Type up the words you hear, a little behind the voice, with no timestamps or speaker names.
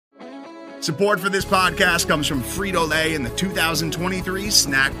Support for this podcast comes from Frito-Lay and the 2023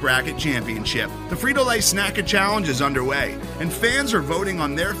 Snack Bracket Championship. The Frito-Lay Snack Challenge is underway, and fans are voting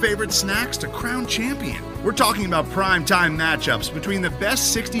on their favorite snacks to crown champion. We're talking about prime-time matchups between the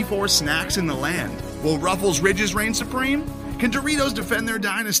best 64 snacks in the land. Will Ruffles Ridges reign supreme? Can Doritos defend their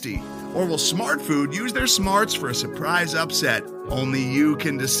dynasty? Or will Smart Food use their smarts for a surprise upset? Only you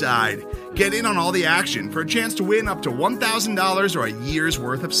can decide. Get in on all the action for a chance to win up to $1,000 or a year's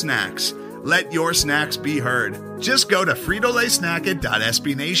worth of snacks. Let your snacks be heard. Just go to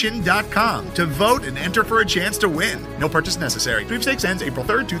fritolaysnacket.sbnation.com to vote and enter for a chance to win. No purchase necessary. Sweepstakes ends April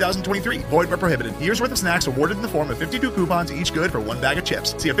 3rd, 2023. Void where prohibited. Year's worth of snacks awarded in the form of 52 coupons, each good for one bag of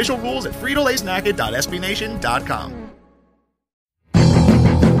chips. See official rules at fritolaysnacket.sbnation.com.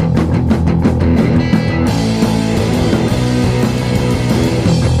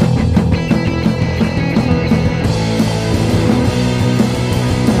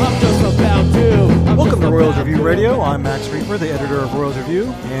 Welcome to Royals Review Radio. I'm Max Reaper, the editor of Royals Review,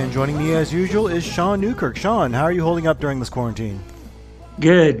 and joining me as usual is Sean Newkirk. Sean, how are you holding up during this quarantine?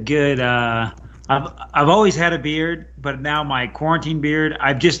 Good. I've always had a beard, but now my quarantine beard,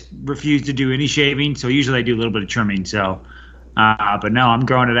 I've just refused to do any shaving. So usually I do a little bit of trimming. So, but no, I'm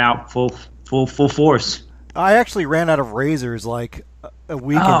growing it out full force. I actually ran out of razors like a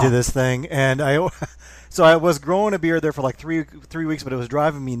week into this thing, and So I was growing a beard there for like three weeks, but it was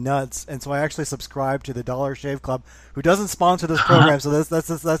driving me nuts, and so I actually subscribed to the Dollar Shave Club, who doesn't sponsor this program. So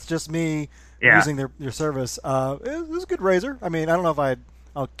that's just me using their service. It was a good razor. I mean, I don't know if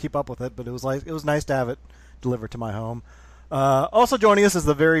I'll keep up with it, but it was nice to have it delivered to my home. Also joining us is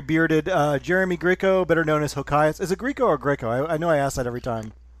the very bearded Jeremy Greco, better known as Hokias. Is it Greco or Greco? I know I ask that every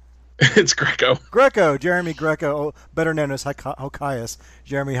time. It's Greco. Jeremy Greco, better known as Hokias.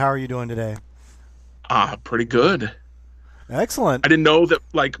 Jeremy, how are you doing today? Pretty good. Excellent. I didn't know that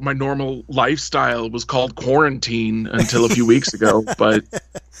like my normal lifestyle was called quarantine until a few weeks ago, but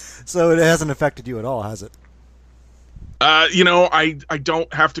so it hasn't affected you at all, has it? I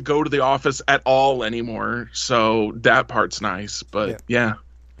don't have to go to the office at all anymore, so that part's nice, but yeah.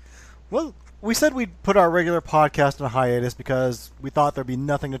 Well, we said we'd put our regular podcast on a hiatus because we thought there'd be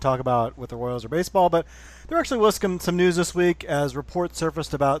nothing to talk about with the Royals or baseball, but there actually was some news this week as reports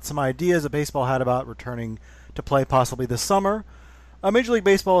surfaced about some ideas that baseball had about returning to play possibly this summer. Major League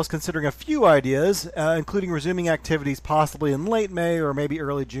Baseball is considering a few ideas, including resuming activities possibly in late May or maybe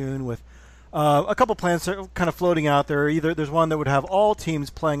early June, with a couple plans kind of floating out there. Either there's one that would have all teams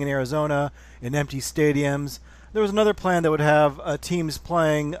playing in Arizona in empty stadiums. There was another plan that would have teams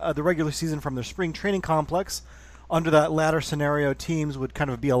playing the regular season from their spring training complex. Under that latter scenario, teams would kind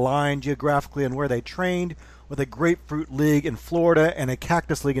of be aligned geographically on where they trained, with a grapefruit league in Florida and a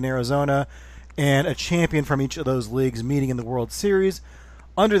cactus league in Arizona, and a champion from each of those leagues meeting in the World Series.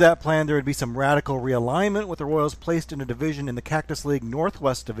 Under that plan, there would be some radical realignment, with the Royals placed in a division in the Cactus League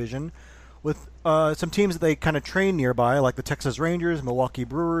Northwest Division, with some teams that they kind of train nearby, like the Texas Rangers, Milwaukee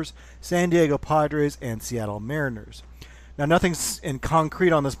Brewers, San Diego Padres, and Seattle Mariners. Now, nothing's in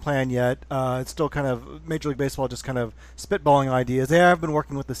concrete on this plan yet. It's still kind of Major League Baseball just kind of spitballing ideas. They have been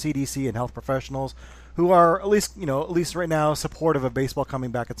working with the CDC and health professionals, who are at least right now supportive of baseball coming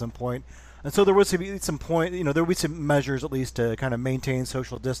back at some point. And so there would be some there would be some measures at least to kind of maintain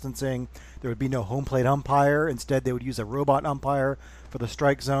social distancing. There would be no home plate umpire. Instead, they would use a robot umpire for the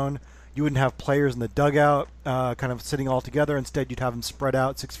strike zone. You wouldn't have players in the dugout kind of sitting all together. Instead, you'd have them spread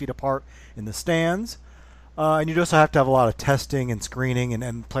out 6 feet apart in the stands. And you'd also have to have a lot of testing and screening,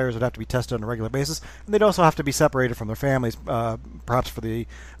 and players would have to be tested on a regular basis. And they'd also have to be separated from their families, perhaps for at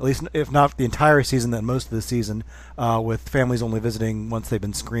least, if not the entire season, then most of the season, with families only visiting once they've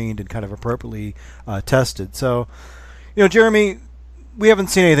been screened and kind of appropriately tested. So, Jeremy, we haven't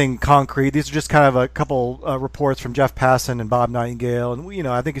seen anything concrete. These are just kind of a couple reports from Jeff Passan and Bob Nightingale, and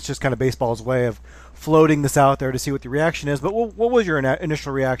I think it's just kind of baseball's way of floating this out there to see what the reaction is. But what was your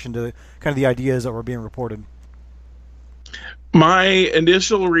initial reaction to kind of the ideas that were being reported? My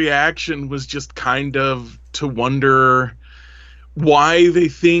initial reaction was just kind of to wonder why they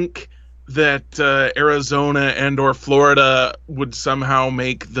think that Arizona and or Florida would somehow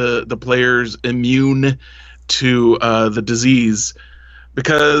make the players immune to the disease,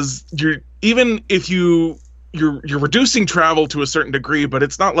 because you're reducing travel to a certain degree, but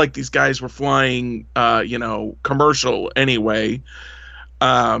it's not like these guys were flying commercial anyway,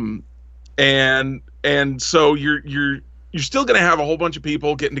 and so you're still going to have a whole bunch of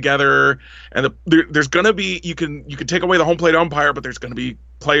people getting together, and there's going to be you can take away the home plate umpire, but there's going to be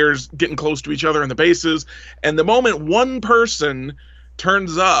players getting close to each other in the bases, and the moment one person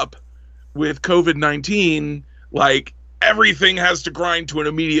turns up with COVID-19, like everything has to grind to an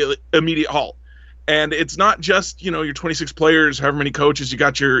immediate halt. And it's not just, your 26 players, however many coaches, you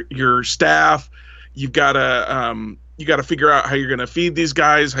got your staff, you've got to figure out how you're going to feed these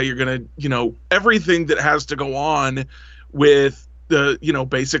guys, how you're going to, everything that has to go on with the,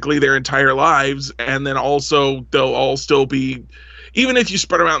 basically their entire lives. And then also they'll all still be, even if you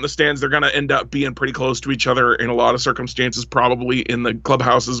spread them out in the stands, they're going to end up being pretty close to each other in a lot of circumstances, probably in the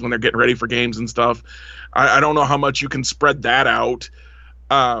clubhouses when they're getting ready for games and stuff. I don't know how much you can spread that out.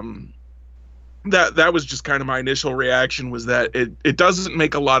 That was just kind of my initial reaction, was that it doesn't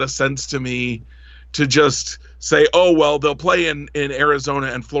make a lot of sense to me to just say, oh, well, they'll play in Arizona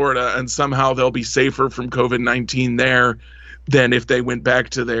and Florida and somehow they'll be safer from COVID-19 there than if they went back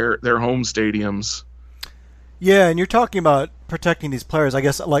to their home stadiums. Yeah, and you're talking about protecting these players. I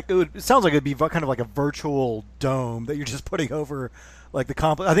guess it sounds like it'd be kind of like a virtual dome that you're just putting over like the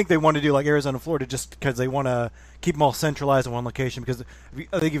complex. I think they want to do like Arizona, Florida, just because they want to keep them all centralized in one location. Because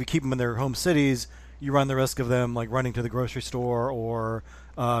I think if you keep them in their home cities, you run the risk of them like running to the grocery store or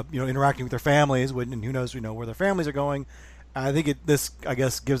interacting with their families. And who knows, where their families are going. I think this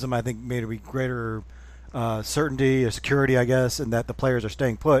gives them maybe greater certainty or security, I guess, and that the players are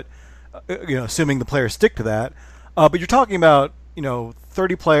staying put. Assuming the players stick to that. But you're talking about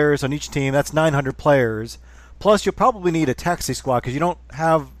 30 players on each team. That's 900 players. Plus, you'll probably need a taxi squad because you won't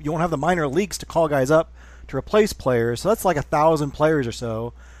have the minor leagues to call guys up to replace players. So that's like 1,000 players or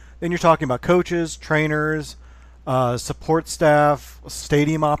so. Then you're talking about coaches, trainers, support staff,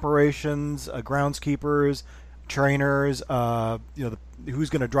 stadium operations, groundskeepers, trainers. Who's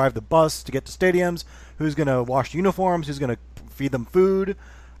going to drive the bus to get to stadiums? Who's going to wash uniforms? Who's going to feed them food?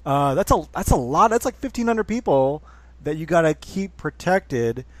 That's a lot. That's like 1,500 people that you got to keep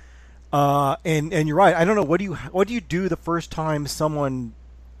protected. And you're right. I don't know. What do you do the first time someone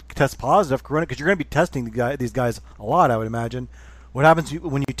tests positive for corona? Because you're going to be testing these guys a lot, I would imagine. What happens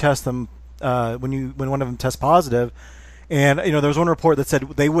when you test them? When one of them tests positive? And there was one report that said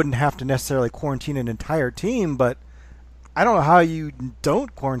they wouldn't have to necessarily quarantine an entire team, but I don't know how you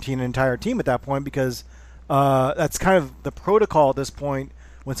don't quarantine an entire team at that point, because that's kind of the protocol at this point.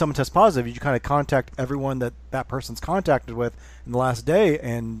 When someone tests positive, you kind of contact everyone that person's contacted with in the last day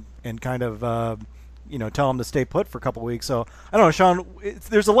and kind of tell them to stay put for a couple of weeks. So I don't know, Sean.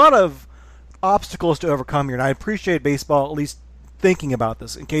 There's a lot of obstacles to overcome here, and I appreciate baseball at least thinking about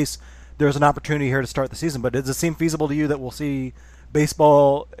this in case there's an opportunity here to start the season. But does it seem feasible to you that we'll see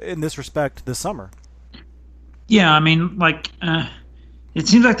baseball in this respect this summer? Yeah, I mean, it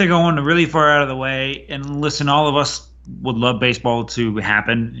seems like they're going really far out of the way. And listen, all of us would love baseball to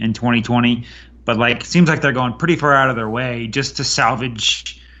happen in 2020, but it seems like they're going pretty far out of their way just to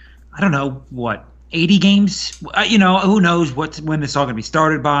salvage, I don't know, 80 games? Who knows when it's all going to be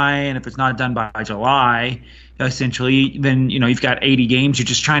started by, and if it's not done by July, essentially, then, you've got 80 games you're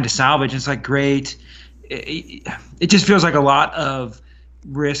just trying to salvage. It's great. It just feels like a lot of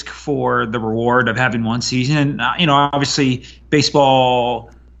risk for the reward of having one season. And, obviously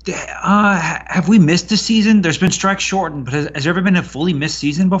baseball, have we missed a season? There's been strikes shortened, but has there ever been a fully missed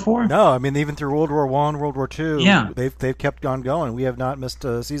season before? No, I mean, even through World War I, World War II, yeah, they've kept on going. We have not missed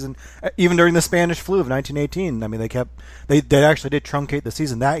a season, even during the Spanish flu of 1918. I mean, they actually did truncate the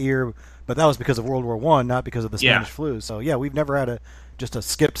season that year, but that was because of World War I, not because of the Spanish flu. So yeah, we've never had just a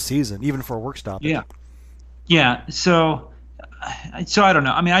skipped season, even for a work stoppage. Yeah. So I don't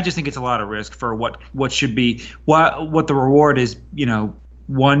know. I mean, I just think it's a lot of risk for what should be what the reward is.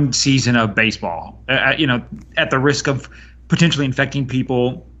 One season of baseball, at the risk of potentially infecting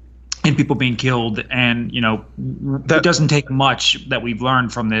people and people being killed. And, it doesn't take much that we've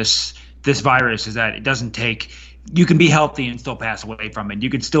learned from this virus, is that it doesn't take, you can be healthy and still pass away from it. You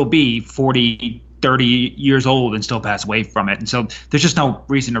could still be 40, 30 years old and still pass away from it. And so there's just no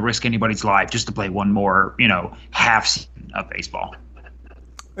reason to risk anybody's life just to play one more, half season of baseball.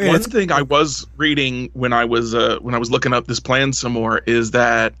 One thing I was reading when I was looking up this plan some more is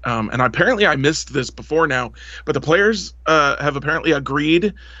that, and apparently I missed this before now, but the players have apparently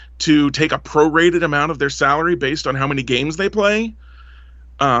agreed to take a prorated amount of their salary based on how many games they play,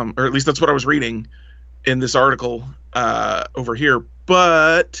 or at least that's what I was reading in this article over here.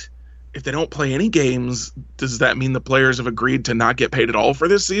 But if they don't play any games, does that mean the players have agreed to not get paid at all for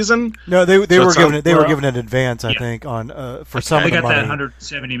this season? No, they were given an advance, I think, on for some of the money. They got that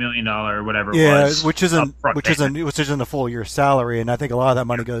 $170 million or whatever. Yeah, it was, which isn't a full year salary, and I think a lot of that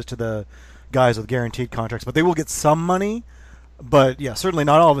money goes to the guys with guaranteed contracts. But they will get some money, but yeah, certainly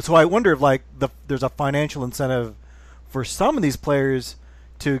not all of it. So I wonder if there's a financial incentive for some of these players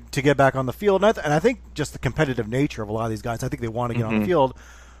to get back on the field, and I think just the competitive nature of a lot of these guys. I think they want to get on the field.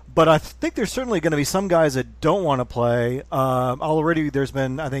 But I think there's certainly going to be some guys that don't want to play. Already there's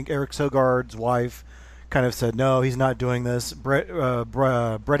been, I think, Eric Sogard's wife kind of said, no, he's not doing this. Brett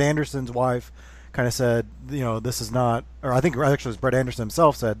Anderson's wife kind of said, this is not, or I think actually it was Brett Anderson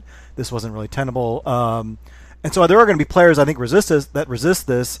himself said this wasn't really tenable. And so there are going to be players, I think, that resist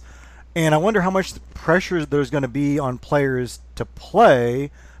this. And I wonder how much pressure there's going to be on players to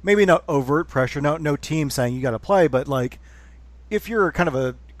play. Maybe not overt pressure, no team saying you got to play, but like if you're kind of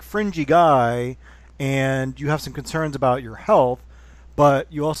a fringy guy and you have some concerns about your health, but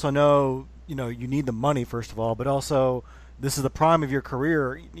you also know, you need the money first of all, but also this is the prime of your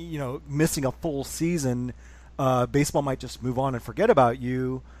career, missing a full season, baseball might just move on and forget about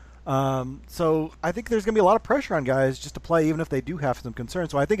you. So I think there's going to be a lot of pressure on guys just to play, even if they do have some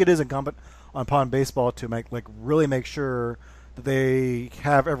concerns. So I think it is incumbent upon baseball to really make sure that they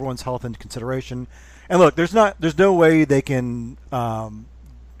have everyone's health into consideration. And look, there's no way they can, have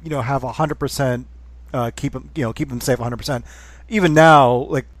 100% keep them safe 100%. Even now,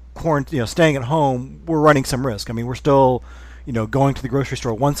 like quarantine, staying at home, we're running some risk. I mean, we're still, going to the grocery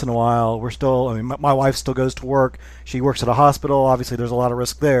store once in a while. We're still, my wife still goes to work. She works at a hospital. Obviously, there's a lot of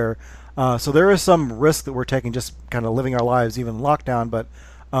risk there. So there is some risk that we're taking just kind of living our lives, even in lockdown. But,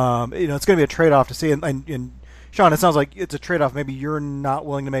 it's going to be a trade-off to see. And Sean, it sounds like it's a trade-off maybe you're not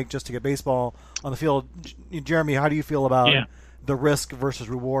willing to make just to get baseball on the field. Jeremy, how do you feel about the risk versus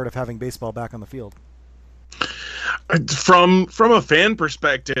reward of having baseball back on the field? From a fan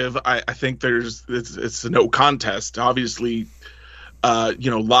perspective, I think it's a no contest. Obviously,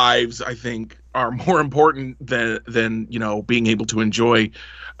 lives I think are more important than being able to enjoy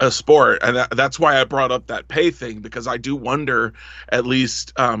a sport, and that's why I brought up that pay thing, because I do wonder, at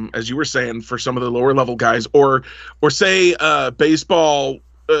least as you were saying, for some of the lower level guys, or say baseball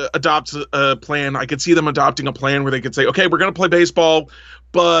adopts a plan. I could see them adopting a plan where they could say, okay, we're going to play baseball,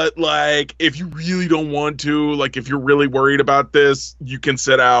 but like if you really don't want to, like if you're really worried about this, you can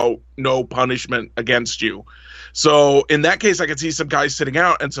sit out, no punishment against you. So in that case, I could see some guys sitting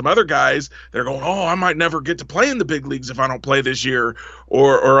out, and some other guys, they're going, oh, I might never get to play in the big leagues if I don't play this year,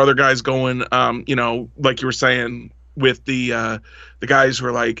 or other guys going, like you were saying with the guys who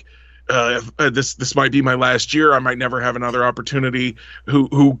are like, this might be my last year. I might never have another opportunity.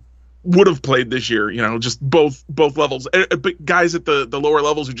 Who would have played this year? Just both levels. But guys at the lower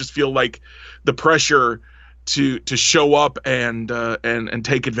levels who just feel like the pressure to show up and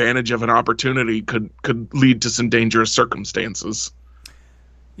take advantage of an opportunity could lead to some dangerous circumstances.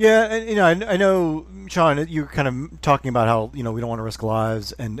 Yeah, and I know, Sean, you're kind of talking about how we don't want to risk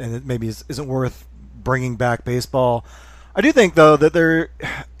lives, and it maybe isn't worth bringing back baseball. I do think though that there.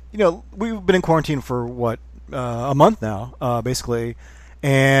 We've been in quarantine for a month now, basically,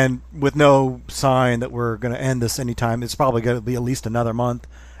 and with no sign that we're going to end this anytime. It's probably going to be at least another month,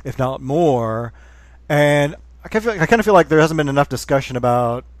 if not more. And I kind of feel like there hasn't been enough discussion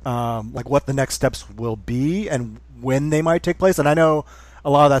about what the next steps will be and when they might take place. And I know a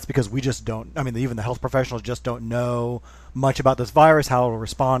lot of that's because we just don't. I mean, even the health professionals just don't know much about this virus, how it will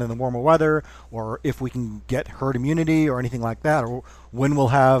respond in the warmer weather, or if we can get herd immunity or anything like that, or when we'll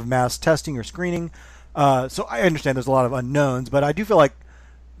have mass testing or screening. So I understand there's a lot of unknowns, but I do feel like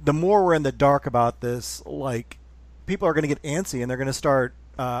the more we're in the dark about this, like people are going to get antsy and they're going to start.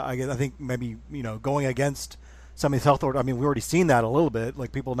 I think maybe going against some of these health orders. I mean, we've already seen that a little bit,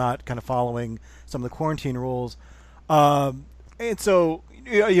 like people not kind of following some of the quarantine rules, and so.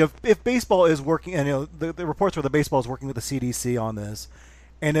 If baseball is working, and the reports where the baseball is working with the CDC on this,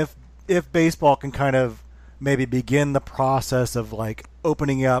 and if baseball can kind of maybe begin the process of like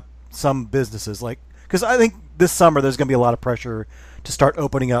opening up some businesses, like because I think this summer there's going to be a lot of pressure to start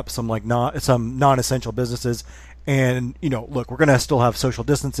opening up some non-essential businesses, and look, we're going to still have social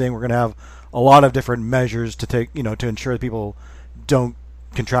distancing, we're going to have a lot of different measures to take to ensure that people don't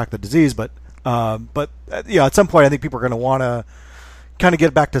contract the disease, but at some point I think people are going to want to kind of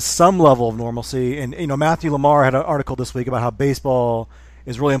get back to some level of normalcy. And Matthew Lamar had an article this week about how baseball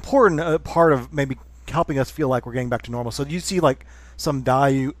is really important, a part of maybe helping us feel like we're getting back to normal. So do you see like some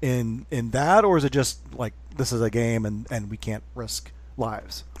value in that, or is it just like this is a game and we can't risk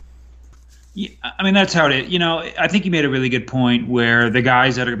lives? Yeah, I mean, that's how it is. I think you made a really good point where the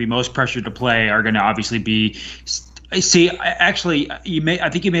guys that are going to be most pressured to play are going to obviously be. See, actually, I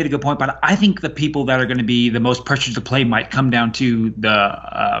think you made a good point, but I think the people that are going to be the most pressured to play might come down to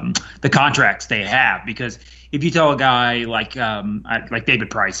the contracts they have. Because if you tell a guy like David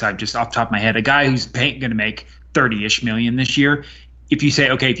Price, I'm just off the top of my head, a guy who's going to make $30-ish million this year, if you say,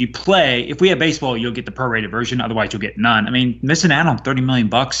 okay, if we have baseball, you'll get the prorated version. Otherwise, you'll get none. I mean, missing out on $30 million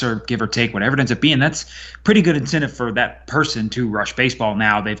or give or take whatever it ends up being, that's pretty good incentive for that person to rush baseball.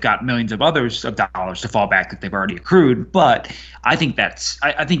 Now they've got millions of dollars to fall back that they've already accrued. But I think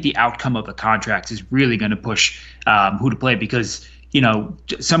I think the outcome of the contracts is really going to push who to play, because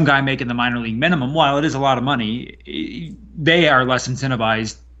some guy making the minor league minimum, while it is a lot of money, they are less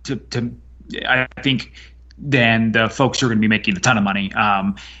incentivized to I think, than the folks who are going to be making a ton of money.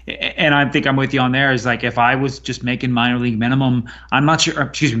 And I think I'm with you on there. Is like, if I was just making minor league minimum,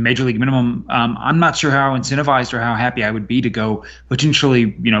 major league minimum, I'm not sure how incentivized or how happy I would be to go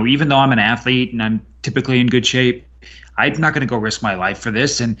potentially, even though I'm an athlete and I'm typically in good shape, I'm not going to go risk my life for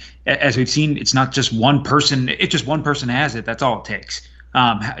this. And as we've seen, it's not just one person. If just one person has it, that's all it takes.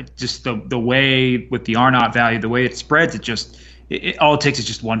 Just the way with the R0 value, the way it spreads, all it takes is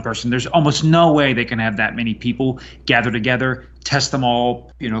just one person. There's almost no way they can have that many people gather together, test them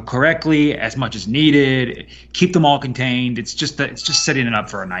all, correctly, as much as needed, keep them all contained. It's just setting it up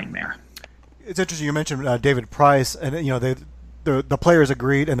for a nightmare. It's interesting you mentioned David Price, and the players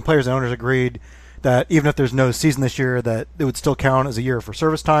agreed, and the players and owners agreed that even if there's no season this year, that it would still count as a year for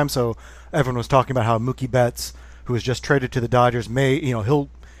service time. So everyone was talking about how Mookie Betts, who was just traded to the Dodgers,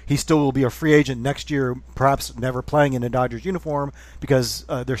 he still will be a free agent next year, perhaps never playing in a Dodgers uniform, because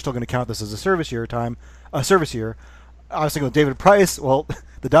they're still going to count this as a service year. I was thinking with David Price, well,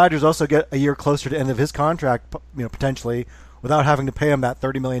 the Dodgers also get a year closer to the end of his contract, potentially, without having to pay him that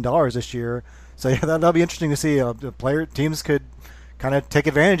 $30 million this year. So yeah, that'll be interesting to see. The teams could kind of take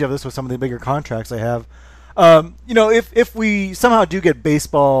advantage of this with some of the bigger contracts they have. If we somehow do get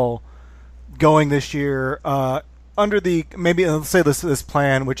baseball going this year, under let's say this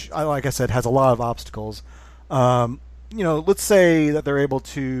plan, which, like I said, has a lot of obstacles. Let's say that they're able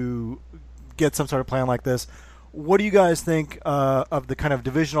to get some sort of plan like this. What do you guys think of the kind of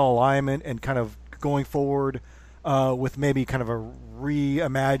divisional alignment and kind of going forward with maybe kind of a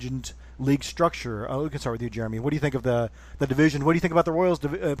reimagined league structure? We can start with you, Jeremy. What do you think of the division? What do you think about the Royals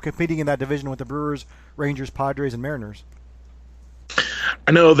competing in that division with the Brewers, Rangers, Padres, and Mariners?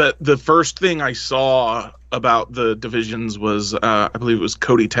 I know that the first thing I saw about the divisions was, I believe it was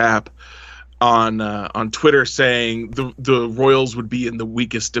Cody Tapp on Twitter saying the Royals would be in the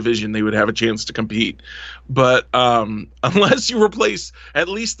weakest division. They would have a chance to compete. But unless you replace at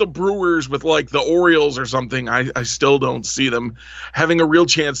least the Brewers with like the Orioles or something, I still don't see them having a real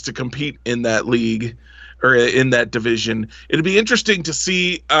chance to compete in that league or in that division. It'd be interesting to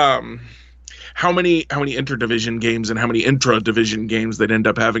see how many interdivision games and how many intra-division games they'd end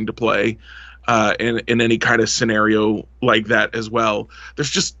up having to play in any kind of scenario like that as well. There's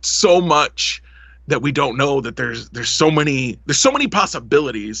just so much that we don't know, that there's so many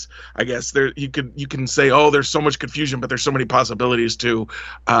possibilities. I guess you can say, oh, there's so much confusion, but there's so many possibilities too.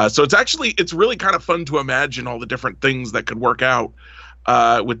 So it's really kind of fun to imagine all the different things that could work out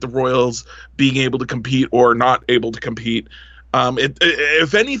with the Royals being able to compete or not able to compete.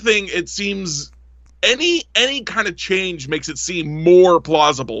 If anything, it seems any kind of change makes it seem more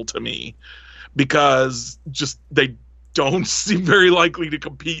plausible to me, because just they don't seem very likely to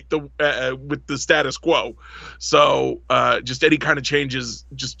compete with the status quo. So just any kind of changes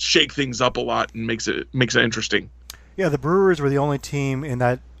just shake things up a lot and makes it interesting. Yeah, the Brewers were the only team in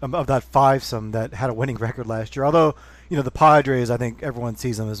that of that fivesome that had a winning record last year. Although the Padres, I think everyone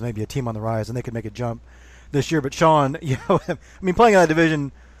sees them as maybe a team on the rise and they could make a jump this year. But Sean, I mean, playing in that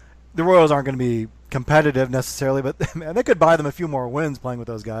division, the Royals aren't going to be competitive necessarily, but man, they could buy them a few more wins playing with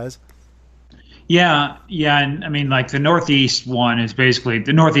those guys. Yeah, and I mean, like the Northeast one is basically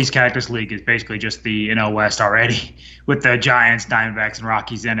the Northeast Cactus League is basically just the NL West already, with the Giants, Diamondbacks, and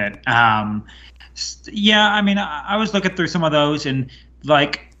Rockies in it. Yeah, I mean, I was looking through some of those, and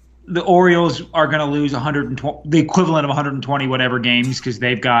like the Orioles are going to lose 120, the equivalent of 120 whatever games, because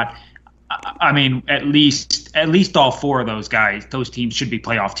they've got. I mean, at least all four of those guys, those teams should be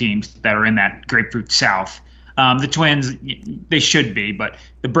playoff teams that are in that Grapefruit South. The Twins, they should be, but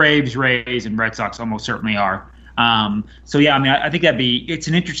the Braves, Rays, and Red Sox almost certainly are. So yeah, I mean, I think it's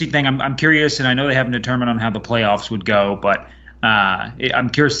an interesting thing. I'm curious, and I know they haven't determined on how the playoffs would go, but I'm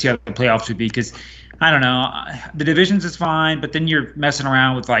curious to see how the playoffs would be, because I don't know, the divisions is fine, but then you're messing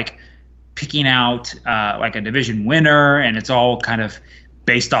around with like picking out like a division winner, and it's all kind of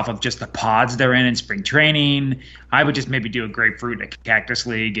based off of just the pods they're in spring training. I would just maybe do a Grapefruit, a Cactus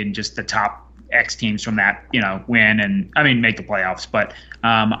League, and just the top X teams from that, win and make the playoffs. But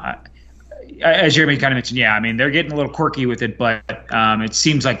as Jeremy kind of mentioned, yeah, I mean, they're getting a little quirky with it, but it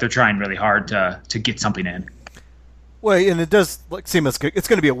seems like they're trying really hard to get something in. Well, and it does seem it's going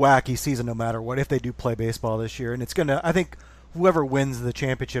to be a wacky season no matter what, if they do play baseball this year. And it's going to, I think, whoever wins the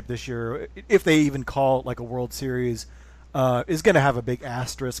championship this year, if they even call it like a World Series, is going to have a big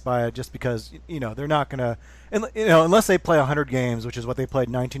asterisk by it, just because they're not going to, unless they play 100 games, which is what they played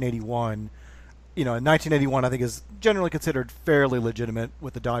in 1981. In 1981, I think is generally considered fairly legitimate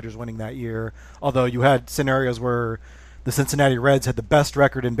with the Dodgers winning that year. Although you had scenarios where the Cincinnati Reds had the best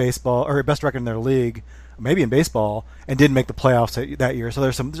record in baseball, or best record in their league, maybe in baseball, and didn't make the playoffs that year. So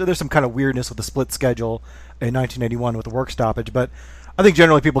there's some kind of weirdness with the split schedule in 1981 with the work stoppage. But I think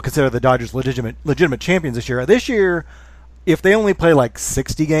generally people consider the Dodgers legitimate champions this year. This year, if they only play like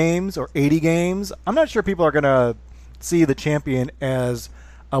 60 games or 80 games, I'm not sure people are going to see the champion as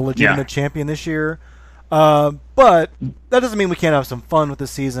a legitimate champion this year. But that doesn't mean we can't have some fun with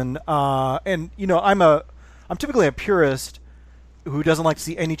this season. And I'm typically a purist who doesn't like to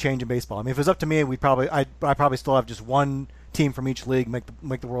see any change in baseball. I mean, if it was up to me, I'd probably still have just one team from each league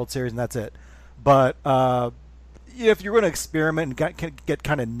make the World Series, and that's it. But if you're going to experiment and get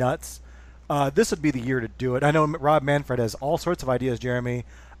kind of nuts, this would be the year to do it. I know Rob Manfred has all sorts of ideas, Jeremy.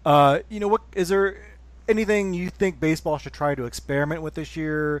 What is there anything you think baseball should try to experiment with this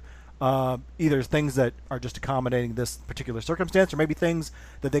year? Either things that are just accommodating this particular circumstance, or maybe things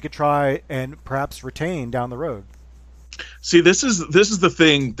that they could try and perhaps retain down the road. See, this is the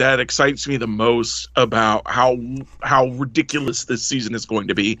thing that excites me the most about how ridiculous this season is going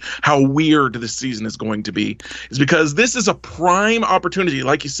to be, how weird this season is going to be, is because this is a prime opportunity.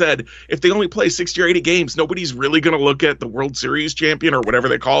 Like you said, if they only play 60 or 80 games, nobody's really going to look at the World Series champion, or whatever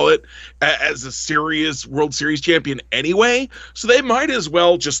they call it, as a serious World Series champion anyway. So they might as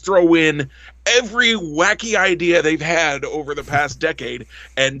well just throw in every wacky idea they've had over the past decade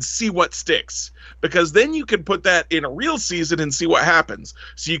and see what sticks. Because then you can put that in a real season and see what happens.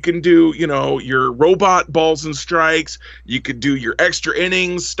 So you can do, your robot balls and strikes. You could do your extra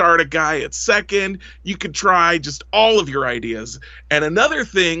innings, start a guy at second. You could try just all of your ideas. And another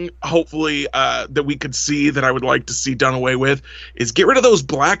thing, hopefully, that we could see that I would like to see done away with is get rid of those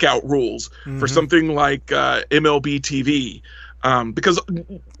blackout rules for something like MLB TV. Because,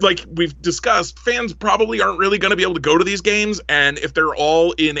 like we've discussed, fans probably aren't really going to be able to go to these games, and if they're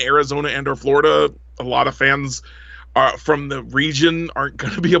all in Arizona and or Florida, a lot of fans from the region aren't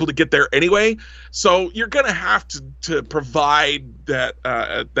going to be able to get there anyway. So you're going to have to provide that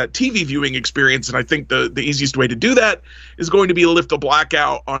TV viewing experience, and I think the easiest way to do that is going to be to lift a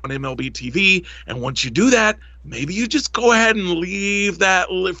blackout on MLB TV. And once you do that, maybe you just go ahead and leave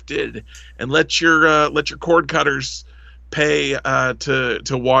that lifted and let your cord cutters pay to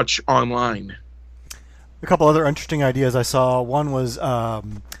watch online. A couple other interesting ideas I saw. One was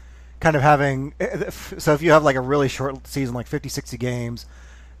kind of having, so if you have like a really short season, like 50, 60 games,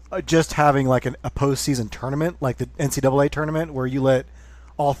 just having like a postseason tournament, like the NCAA tournament, where you let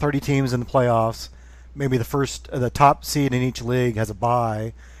all 30 teams in the playoffs, maybe the top seed in each league has a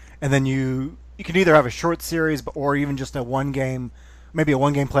bye, and then you can either have a short series or even just maybe a one game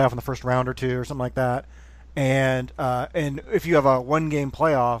playoff in the first round or two or something like that. And if you have a one-game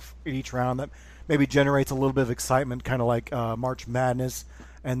playoff in each round, that maybe generates a little bit of excitement, kind of like March Madness,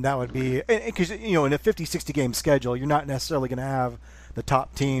 and that would be because in a 50, 60-game schedule, you're not necessarily going to have the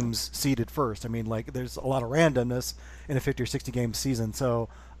top teams seeded first. I mean, like there's a lot of randomness in a 50 or 60-game season, so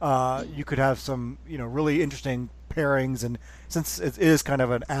you could have some really interesting pairings, and since it is kind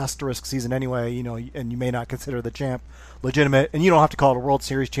of an asterisk season anyway, and you may not consider the champ legitimate, and you don't have to call it a World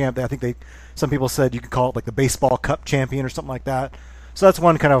Series champ. I think some people said you could call it like the Baseball Cup champion or something like that. So that's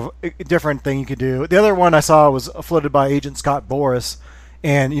one kind of different thing you could do. The other one I saw was floated by agent Scott Boras,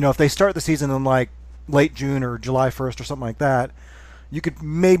 and if they start the season in like late June or July 1st or something like that, you could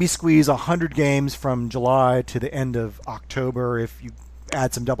maybe squeeze 100 games from July to the end of October if you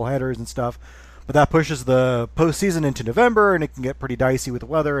add some doubleheaders and stuff. But that pushes the postseason into November, and it can get pretty dicey with the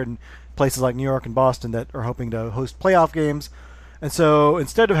weather in places like New York and Boston that are hoping to host playoff games. And so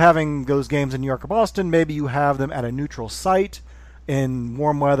instead of having those games in New York or Boston, maybe you have them at a neutral site in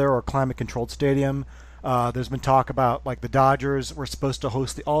warm weather or climate-controlled stadium. There's been talk about like the Dodgers were supposed to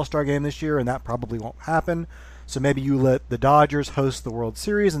host the All-Star game this year, and that probably won't happen. So maybe you let the Dodgers host the World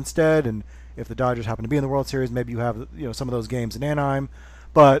Series instead, and if the Dodgers happen to be in the World Series, maybe you have some of those games in Anaheim.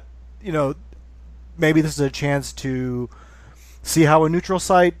 But maybe this is a chance to see how a neutral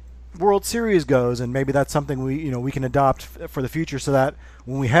site World Series goes, and maybe that's something we can adopt for the future, so that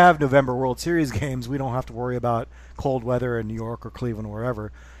when we have November World Series games, we don't have to worry about cold weather in New York or Cleveland or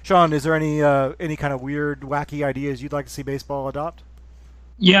wherever. Sean, is there any kind of weird, wacky ideas you'd like to see baseball adopt?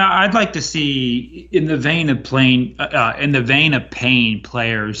 Yeah, I'd like to see, in the vein of paying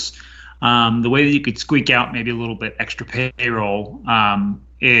players, the way that you could squeak out maybe a little bit extra payroll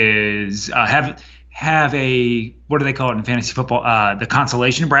is have have what do they call it in fantasy football? The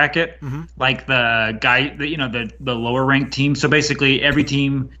consolation bracket, like the guy, the lower ranked team. So basically, every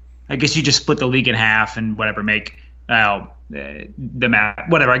team, I guess you just split the league in half and whatever, make the math,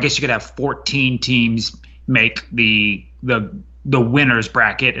 whatever. I guess you could have 14 teams make the winners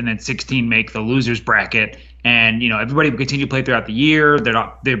bracket, and then 16 make the losers bracket. And everybody would continue to play throughout the year.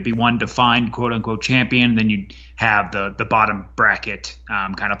 There'd be one defined quote unquote champion. Then you'd have the bottom bracket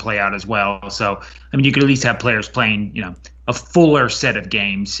kind of play out as well. So I mean, you could at least have players playing a fuller set of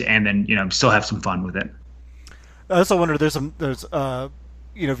games, and then still have some fun with it. I also wonder there's if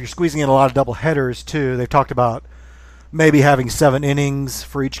you're squeezing in a lot of double headers too. They've talked about maybe having 7 innings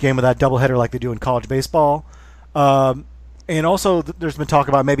for each game of that doubleheader like they do in college baseball. And also there's been talk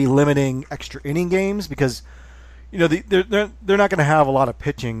about maybe limiting extra inning games because, they're not going to have a lot of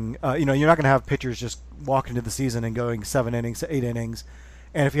pitching. You're not going to have pitchers just walking into the season and going 7 innings to 8 innings.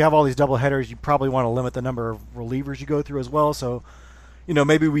 And if you have all these doubleheaders, you probably want to limit the number of relievers you go through as well. So,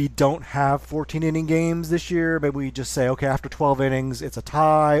 maybe we don't have 14-inning games this year. Maybe we just say, okay, after 12 innings, it's a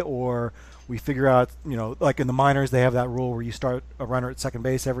tie, or we figure out, like in the minors, they have that rule where you start a runner at second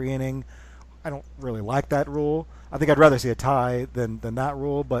base every inning. I don't really like that rule. I think I'd rather see a tie than that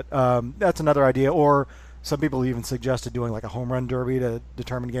rule, but that's another idea. Or some people even suggested doing like a home run derby to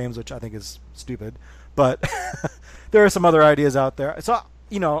determine games, which I think is stupid. But there are some other ideas out there. So,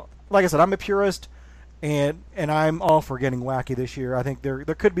 like I said, I'm a purist, and I'm all for getting wacky this year. I think there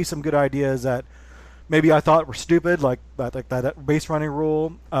could be some good ideas that maybe I thought were stupid, like that base running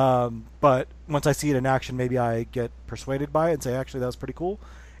rule. But once I see it in action, maybe I get persuaded by it and say, actually, that was pretty cool.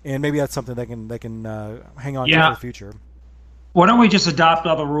 And maybe that's something they can hang on to for the future. Why don't we just adopt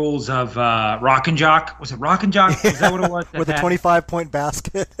all the rules of Rock and Jock? Was it Rock and Jock? Is that what it was? With a 25-point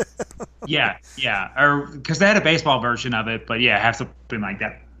basket. yeah. Or because they had a baseball version of it, but have something like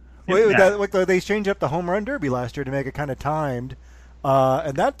that. They changed up the home run derby last year to make it kind of timed,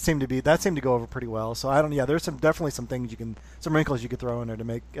 and that seemed to go over pretty well. So I don't. Yeah, there's definitely some wrinkles you could throw in there to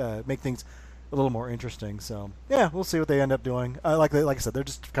make things a little more interesting. So yeah, we'll see what they end up doing. Like I said, they're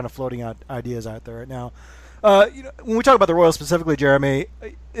just kind of floating out ideas out there right now. When we talk about the Royals specifically, Jeremy,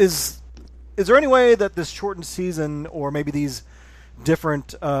 is there any way that this shortened season, or maybe these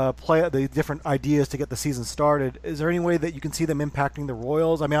different the different ideas to get the season started, is there any way that you can see them impacting the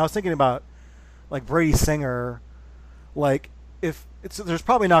Royals? I mean, I was thinking about like Brady Singer, like there's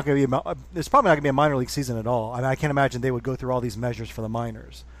probably not going to be a minor league season at all. I mean, I can't imagine they would go through all these measures for the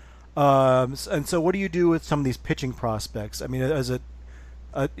minors. And so what do you do with some of these pitching prospects? I mean, do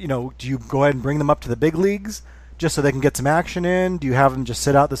you go ahead and bring them up to the big leagues just so they can get some action in? Do you have them just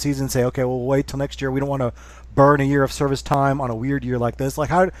sit out the season and say, okay, we'll wait till next year. We don't want to burn a year of service time on a weird year like this. Like,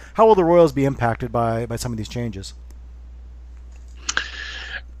 how will the Royals be impacted by some of these changes?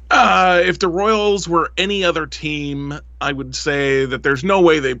 If the Royals were any other team, I would say that there's no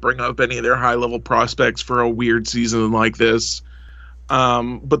way they bring up any of their high-level prospects for a weird season like this.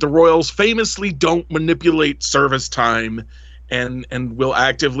 But the Royals famously don't manipulate service time and will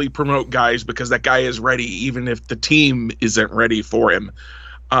actively promote guys because that guy is ready, even if the team isn't ready for him.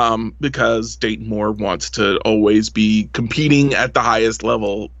 Because Dayton Moore wants to always be competing at the highest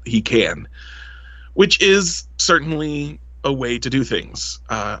level he can, which is certainly a way to do things.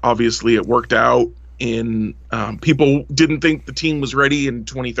 Obviously, it worked out. People didn't think the team was ready in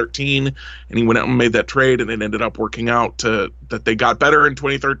 2013, and he went out and made that trade, and it ended up working out that they got better in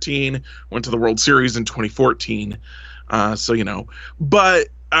 2013, went to the World Series in 2014. But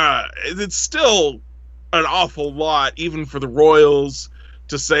it's still an awful lot, even for the Royals,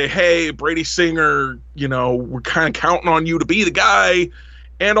 to say, hey, Brady Singer, we're kind of counting on you to be the guy,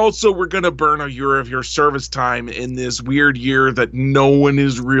 and also we're going to burn a year of your service time in this weird year that no one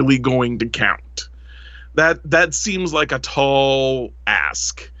is really going to count. That seems like a tall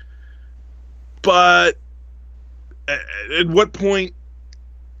ask. But at what point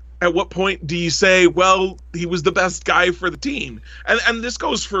do you say, well, he was the best guy for the team? And this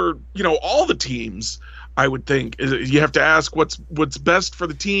goes for, all the teams, I would think. You have to ask what's best for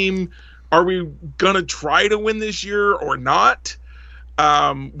the team. Are we going to try to win this year or not?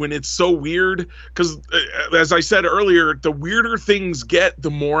 When it's so weird, because as I said earlier, the weirder things get, the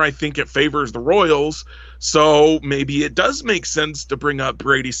more I think it favors the Royals. So maybe it does make sense to bring up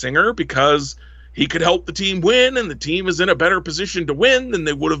Brady Singer because he could help the team win, and the team is in a better position to win than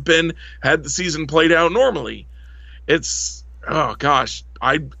they would have been had the season played out normally. It's, oh gosh,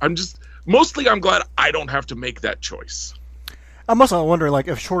 I'm glad I don't have to make that choice. I'm also wondering, like,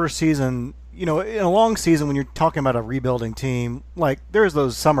 if shorter season, in a long season, when you're talking about a rebuilding team, like, there's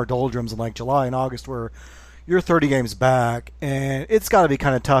those summer doldrums in like July and August where you're 30 games back, and it's got to be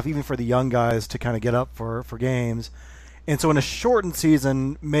kind of tough even for the young guys to kind of get up for games. And so in a shortened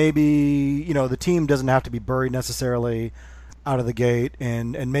season, maybe the team doesn't have to be buried necessarily out of the gate,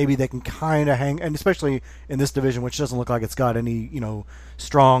 and maybe they can kind of hang, and especially in this division, which doesn't look like it's got any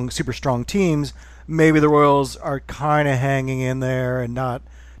super strong teams. Maybe the Royals are kind of hanging in there and not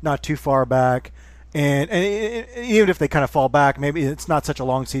too far back. And even if they kind of fall back, maybe it's not such a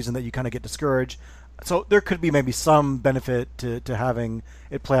long season that you kind of get discouraged. So there could be maybe some benefit to having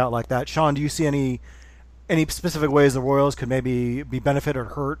it play out like that. Sean, do you see any specific ways the Royals could maybe be benefited or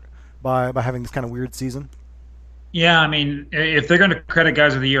hurt by having this kind of weird season? Yeah, I mean, if they're going to credit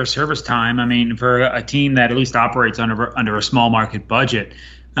guys with a year of service time, I mean, for a team that at least operates under a small market budget,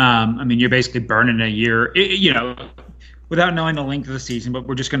 I mean, you're basically burning a year, without knowing the length of the season. But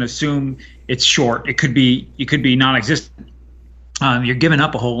we're just going to assume it's short. It could be non-existent. You're giving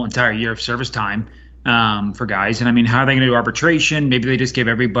up a whole entire year of service time for guys. And I mean, how are they going to do arbitration? Maybe they just give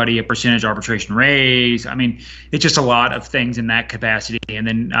everybody a percentage arbitration raise. I mean, it's just a lot of things in that capacity. And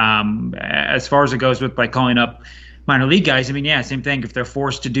then as far as it goes with calling up minor league guys, I mean, yeah, same thing. If they're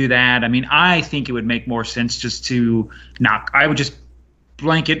forced to do that, I mean, I think it would make more sense just to I would just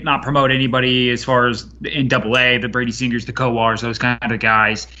blanket not promote anybody as far as in Double-A, the Brady Singers, the Kowars, those kind of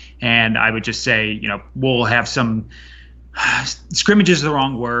guys. And I would just say, we'll have some scrimmages is the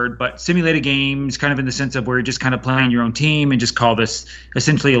wrong word, but simulated games, kind of in the sense of where you're just kind of playing your own team and just call this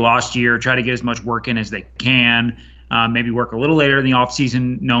essentially a lost year. Try to get as much work in as they can. Maybe work a little later in the off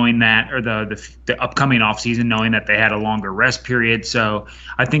season, knowing that, or the upcoming off season, knowing that they had a longer rest period. So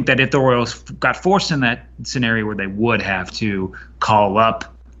I think that if the Royals got forced in that scenario where they would have to call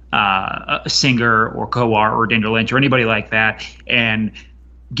up a Singer or Kowar or Daniel Lynch or anybody like that and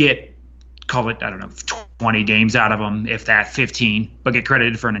call it, 20 games out of them, if that 15, but get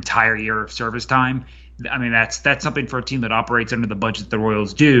credited for an entire year of service time. I mean, that's something for a team that operates under the budget the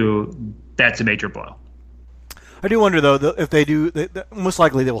Royals do. That's a major blow. I do wonder, though, if they do, most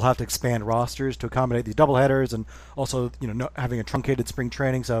likely they will have to expand rosters to accommodate these doubleheaders and also, having a truncated spring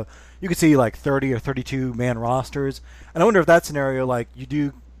training. So you could see 30 or 32 man rosters. And I wonder if that scenario,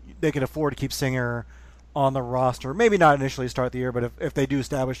 they can afford to keep Singer on the roster. Maybe not initially start the year, but if they do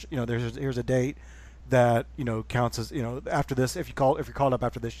establish, here's a date that counts as after this. If you're called up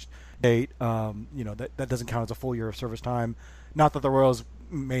after this date, that doesn't count as a full year of service time. Not that the Royals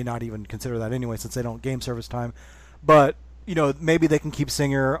may not even consider that anyway, since they don't game service time. But maybe they can keep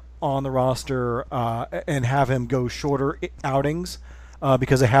Singer on the roster and have him go shorter outings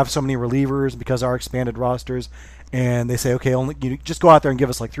because they have so many relievers, because our expanded rosters, and they say, okay, only just go out there and give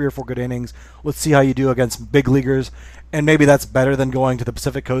us 3 or 4 good innings. Let's see how you do against big leaguers, and maybe that's better than going to the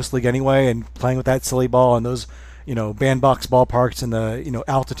Pacific Coast League anyway and playing with that silly ball and those bandbox ballparks and the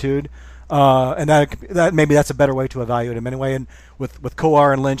altitude. And that maybe that's a better way to evaluate him anyway. And with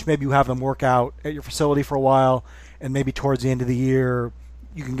Kowar and Lynch, maybe you have them work out at your facility for a while, and maybe towards the end of the year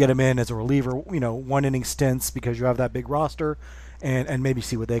you can get them in as a reliever, 1 inning stints because you have that big roster, and maybe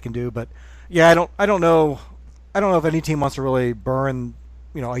see what they can do. But yeah, I don't know if any team wants to really burn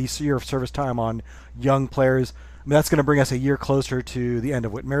a year of service time on young players. I mean, that's going to bring us a year closer to the end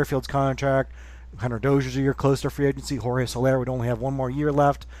of Whit Merrifield's contract. Hunter Dozier's a year closer to free agency. Jorge Soler would only have 1 more year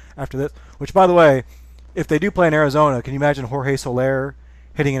left after this. Which, by the way, if they do play in Arizona, can you imagine Jorge Soler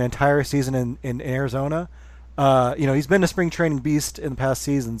hitting an entire season in Arizona? He's been a spring training beast in the past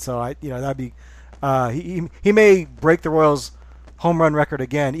season, so that'd be he may break the Royals' home run record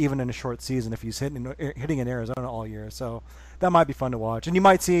again, even in a short season, if he's hitting in Arizona all year. So that might be fun to watch, and you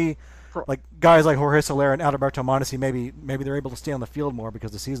might see guys like Jorge Soler and Alberto Mondesi. Maybe they're able to stay on the field more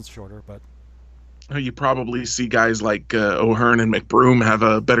because the season's shorter, but. You probably see guys like O'Hearn and McBroom have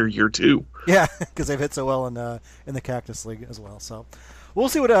a better year too. Yeah, because they've hit so well in the Cactus League as well. So we'll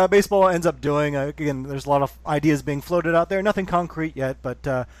see what baseball ends up doing. Again, there's a lot of ideas being floated out there. Nothing concrete yet, but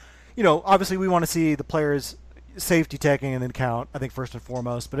obviously we want to see the players' safety taken into account, I think, first and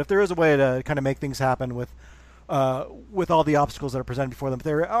foremost. But if there is a way to kind of make things happen with all the obstacles that are presented before them, if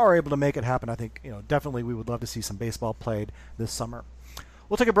they are able to make it happen, I think definitely we would love to see some baseball played this summer.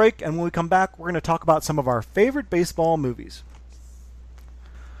 We'll take a break, and when we come back, we're going to talk about some of our favorite baseball movies.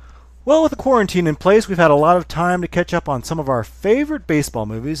 Well, with the quarantine in place, we've had a lot of time to catch up on some of our favorite baseball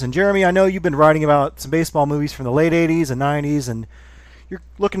movies. And Jeremy, I know you've been writing about some baseball movies from the late 80s and 90s, and you're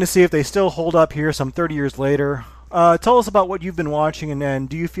looking to see if they still hold up here some 30 years later. Tell us about what you've been watching, and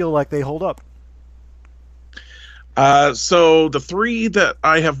do you feel like they hold up? So the 3 that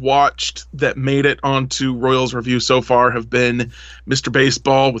I have watched that made it onto Royals Review so far have been Mr.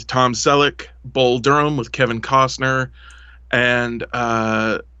 Baseball with Tom Selleck, Bull Durham with Kevin Costner, and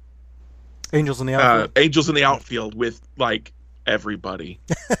Angels in the Outfield. Angels in the Outfield with like everybody.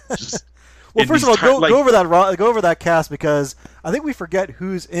 Just well, first of all, go over that cast, because I think we forget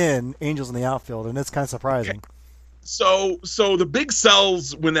who's in Angels in the Outfield, and it's kind of surprising. Okay. So the big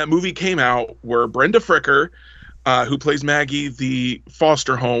sells when that movie came out were Brenda Fricker, who plays Maggie, the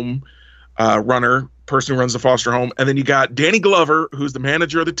foster home person who runs the foster home, and then you got Danny Glover, who's the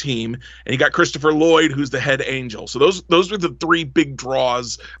manager of the team, and you got Christopher Lloyd, who's the head angel. So those were the three big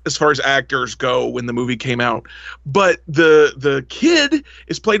draws as far as actors go when the movie came out. But the kid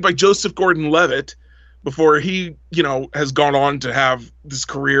is played by Joseph Gordon-Levitt before he, has gone on to have this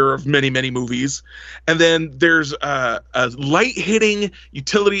career of many, many movies. And then there's a light-hitting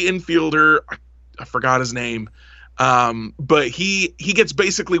utility infielder. I forgot his name. But he gets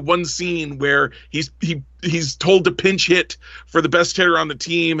basically one scene where he's told to pinch hit for the best hitter on the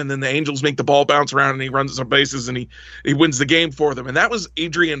team, and then the Angels make the ball bounce around and he runs some bases and he wins the game for them. And that was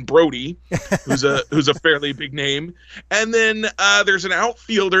Adrian Brody, who's a fairly big name. And then there's an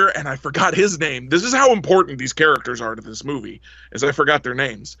outfielder, and I forgot his name. This is how important these characters are to this movie, as I forgot their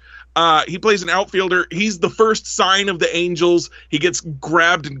names. He plays an outfielder. He's the first sign of the Angels. He gets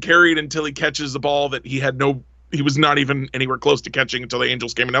grabbed and carried until he catches the ball that he was not even anywhere close to catching until the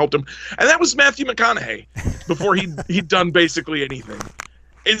Angels came and helped him. And that was Matthew McConaughey before he'd done basically anything.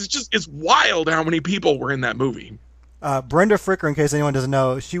 It's wild how many people were in that movie. Brenda Fricker, in case anyone doesn't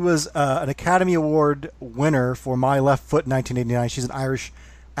know, she was an Academy Award winner for My Left Foot in 1989. She's an Irish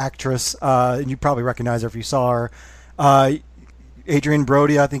actress, and you probably recognize her if you saw her. Adrian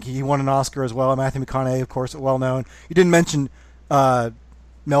Brody, I think he won an Oscar as well. Matthew McConaughey, of course, well known. You didn't mention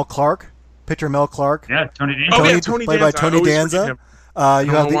Mel Clark. Pitcher Mel Clark. Yeah, Tony Danza. Tony played Danza. by Tony Danza. I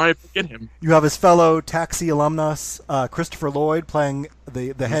don't know why I forget him. You have his fellow Taxi alumnus, Christopher Lloyd, playing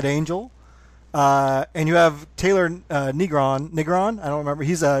the head angel. And you have Taylor Negron. I don't remember.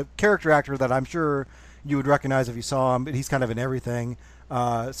 He's a character actor that I'm sure you would recognize if you saw him, but he's kind of in everything.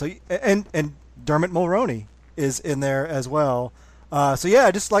 And Dermot Mulroney is in there as well. So yeah,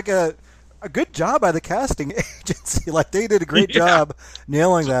 just like a good job by the casting agency. Like, they did a great job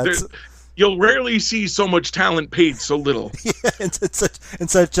nailing that. You'll rarely see so much talent paid so little. Yeah, in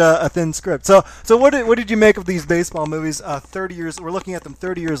such a thin script. So what did you make of these baseball movies? 30 years. We're looking at them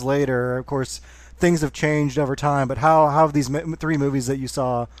 30 years later. Of course, things have changed over time. But how have these three movies that you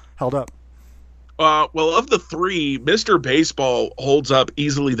saw held up? Well, of the three, Mr. Baseball holds up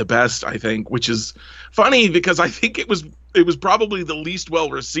easily the best, I think, which is funny because I think it was probably the least well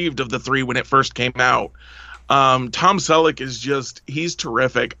received of the three when it first came out. Tom Selleck he's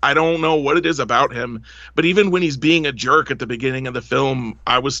terrific. I don't know what it is about him, but even when he's being a jerk at the beginning of the film,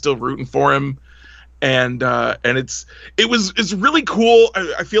 I was still rooting for him. And it's really cool.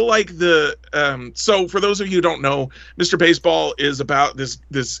 I feel like so for those of you who don't know, Mr. Baseball is about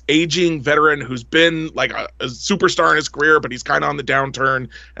this aging veteran who's been like a superstar in his career, but he's kind of on the downturn,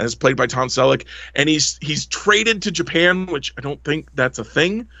 and is played by Tom Selleck. And he's traded to Japan, which I don't think that's a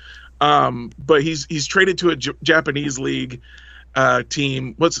thing. But he's traded to a Japanese league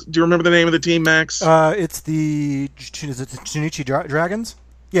team. Do you remember the name of the team, Max? It's the Chunichi Dragons?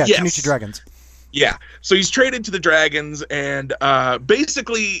 Yeah, yes. Chunichi Dragons. Yeah. So he's traded to the Dragons, and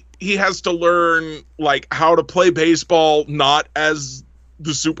basically he has to learn like how to play baseball, not as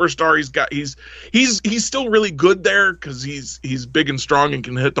the superstar he's still really good there because he's big and strong and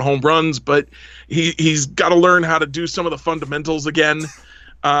can hit the home runs, but he's got to learn how to do some of the fundamentals again.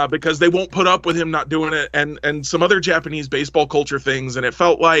 Because they won't put up with him not doing it, and some other Japanese baseball culture things. And it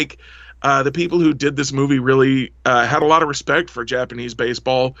felt like the people who did this movie really had a lot of respect for Japanese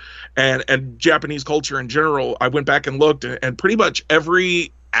baseball and Japanese culture in general. I went back and looked, and pretty much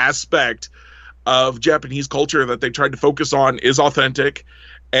every aspect of Japanese culture that they tried to focus on is authentic.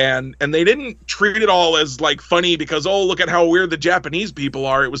 And they didn't treat it all as like funny because, oh, look at how weird the Japanese people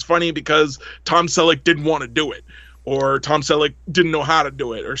are. It was funny because Tom Selleck didn't want to do it, or Tom Selleck didn't know how to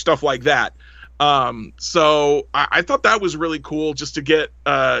do it, or stuff like that. So I thought that was really cool just to get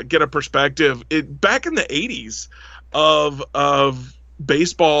a perspective. Back in the 80s of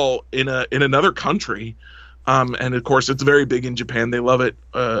baseball in another country. And of course it's very big in Japan. They love it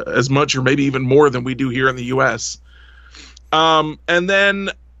as much or maybe even more than we do here in the US. And then,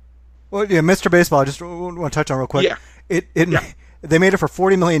 well, yeah, Mr. Baseball, I just want to touch on real quick. Yeah. They made it for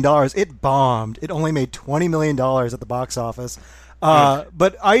 $40 million. It bombed. It only made $20 million at the box office.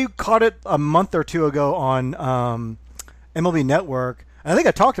 But I caught it a month or two ago on MLB Network. And I think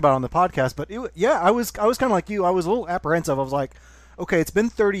I talked about it on the podcast. But I was kind of like you. I was a little apprehensive. I was like, okay, it's been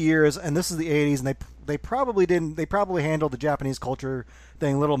 30 years, and this is the 80s, and they probably handled the Japanese culture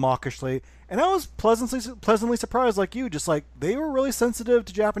thing a little mawkishly, and I was pleasantly surprised, like you, just like they were really sensitive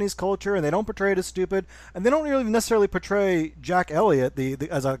to Japanese culture, and they don't portray it as stupid, and they don't really necessarily portray Jack Elliott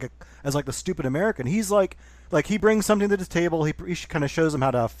as the stupid American. He's like he brings something to the table. He kind of shows them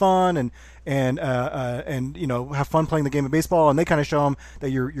how to have fun and have fun playing the game of baseball. And they kind of show them that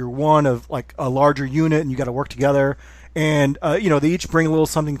you're one of like a larger unit and you got to work together. And they each bring a little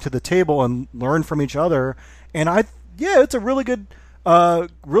something to the table and learn from each other. And it's a really good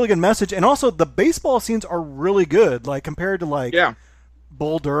message. And also the baseball scenes are really good, like compared to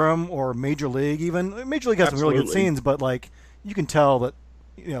Bull Durham or Major League. Even Major League has some really good scenes, but like you can tell that.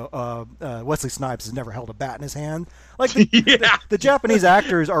 Wesley Snipes has never held a bat in his hand. Like the Japanese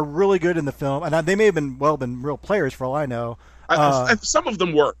actors are really good in the film, and they may have been real players for all I know. Some of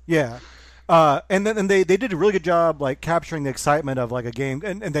them were. Yeah, and they did a really good job like capturing the excitement of like a game.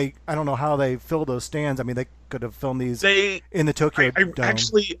 And I don't know how they filled those stands. I mean, they could have filmed these in the Tokyo Dome.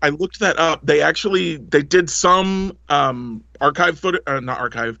 I looked that up. They did some archive footage, not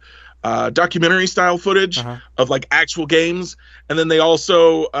archive. Documentary style footage of like actual games, and then they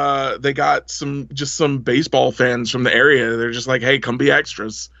also they got some baseball fans from the area. They're just like, hey, come be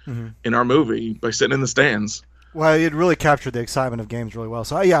extras in our movie by sitting in the stands. Well, it really captured the excitement of games really well.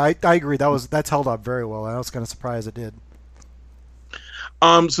 So I agree, that's held up very well. I was kind of surprised it did.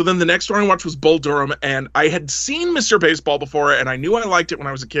 So then the next one I watched was Bull Durham, and I had seen Mr. Baseball before, and I knew I liked it when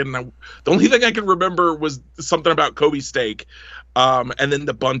I was a kid, and the only thing I could remember was something about Kobe steak, and then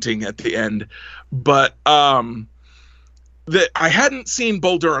the bunting at the end. But I hadn't seen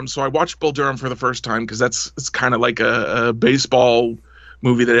Bull Durham, so I watched Bull Durham for the first time because it's kind of like a baseball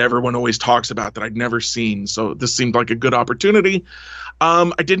movie that everyone always talks about that I'd never seen. So this seemed like a good opportunity.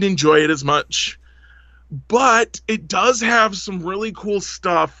 I didn't enjoy it as much. But it does have some really cool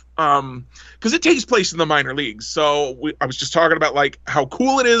stuff because it takes place in the minor leagues. So I was just talking about like how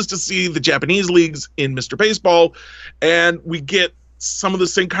cool it is to see the Japanese leagues in Mr. Baseball, and we get some of the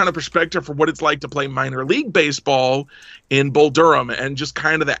same kind of perspective for what it's like to play minor league baseball in Bull Durham, and just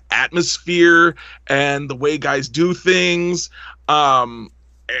kind of the atmosphere and the way guys do things. I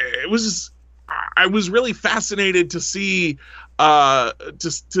was really fascinated to see.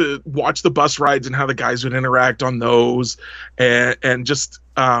 Just to watch the bus rides and how the guys would interact on those, and just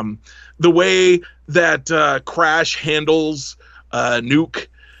the way that Crash handles Nuke,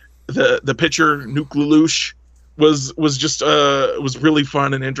 the pitcher Nuke Lelouch, was just was really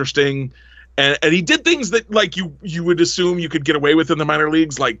fun and interesting. And he did things that like you would assume you could get away with in the minor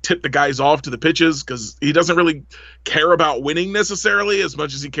leagues, like tip the guys off to the pitches, because he doesn't really care about winning necessarily as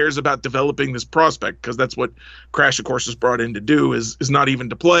much as he cares about developing this prospect, because that's what Crash, of course, is brought in to do, is not even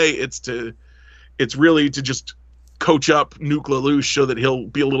to play. It's really to just coach up Nuke Lelouch so that he'll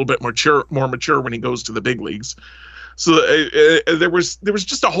be a little bit more mature when he goes to the big leagues. So there was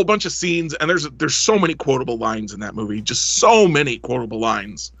just a whole bunch of scenes, and there's so many quotable lines in that movie, just so many quotable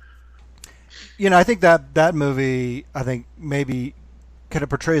lines. I think that movie, I think maybe kind of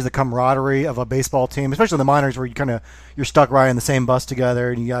portrays the camaraderie of a baseball team, especially in the minors, where you're stuck riding the same bus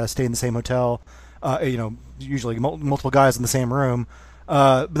together and you got to stay in the same hotel. Usually multiple guys in the same room.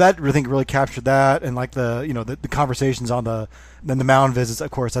 But that I think really captured that, and like the conversations on the mound visits. Of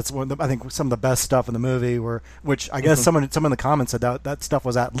course, that's I think some of the best stuff in the movie. Which I guess some in the comments said that stuff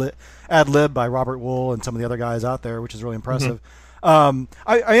was ad lib by Robert Wool and some of the other guys out there, which is really impressive. I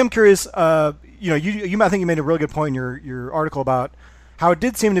am curious. I think you made a really good point in your article about how it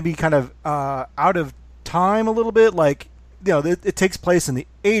did seem to be kind of out of time a little bit. Like, it takes place in the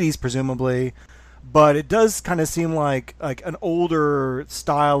 80s presumably, but it does kind of seem like an older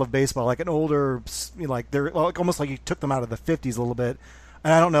style of baseball, like an older, like they're almost like you took them out of the 50s a little bit.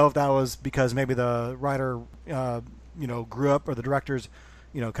 And I don't know if that was because maybe the writer, grew up, or the directors,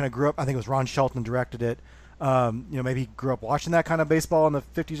 kind of grew up. I think it was Ron Shelton directed it. Maybe he grew up watching that kind of baseball in the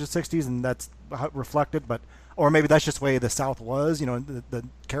 50s or 60s, and that's how it reflected. Or maybe that's just the way the South was, the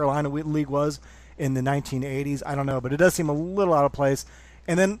Carolina League was in the 1980s. I don't know, but it does seem a little out of place.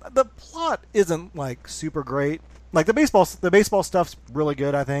 And then the plot isn't like super great. Like the baseball stuff's really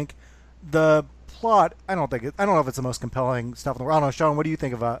good, I think. The plot, I don't know if it's the most compelling stuff in the world. I don't know, Sean, what do you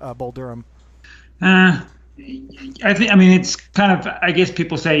think of Bull Durham? It's kind of, I guess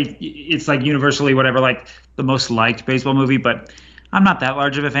people say it's like universally whatever, like the most liked baseball movie, but I'm not that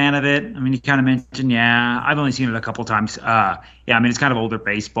large of a fan of it. I mean, you kind of mentioned, I've only seen it a couple times. It's kind of older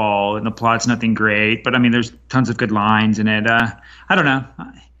baseball, and the plot's nothing great, but I mean, there's tons of good lines in it. I don't know.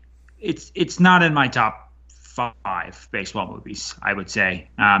 It's not in my top 5 baseball movies, I would say.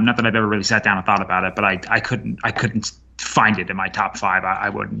 Not that I've ever really sat down and thought about it, but I couldn't find it in my top 5. I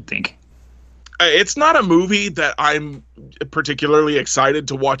wouldn't think. It's not a movie that I'm particularly excited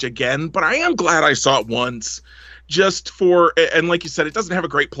to watch again, but I am glad I saw it once. Just for, and like you said, it doesn't have a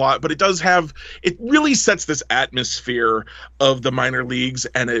great plot, but it really sets this atmosphere of the minor leagues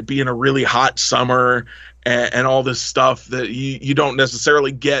and it being a really hot summer and all this stuff that you don't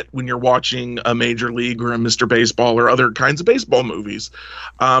necessarily get when you're watching a Major League or a Mr. Baseball or other kinds of baseball movies.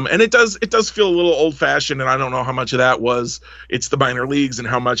 And it does feel a little old fashioned, and I don't know how much of that was it's the minor leagues and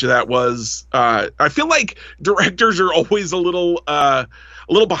how much of that was, I feel like directors are always a little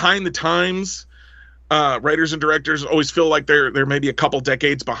behind the times. Writers and directors always feel like they're maybe a couple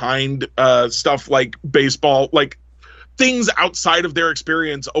decades behind stuff like baseball, like things outside of their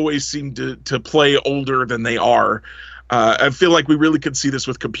experience always seem to play older than they are. I feel like we really could see this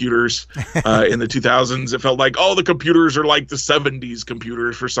with computers in the 2000s. It felt like, the computers are like the 70s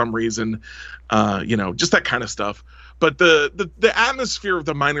computers for some reason, just that kind of stuff. But the atmosphere of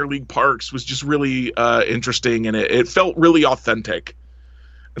the minor league parks was just really interesting, and it felt really authentic.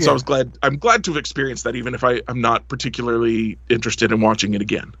 And so I'm glad to have experienced that, even if I'm not particularly interested in watching it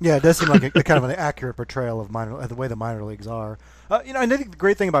again. Yeah, it does seem like a kind of an accurate portrayal of the way the minor leagues are. And I think the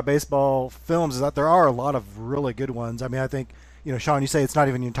great thing about baseball films is that there are a lot of really good ones. I mean, I think, Sean, you say it's not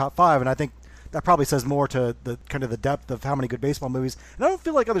even in your top 5, and I think that probably says more to the kind of the depth of how many good baseball movies. And I don't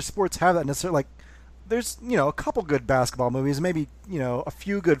feel like other sports have that necessarily. Like, there's, a couple good basketball movies, maybe, a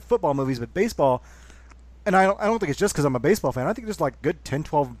few good football movies, but baseball. And I don't think it's just because I'm a baseball fan. I think there's like good 10,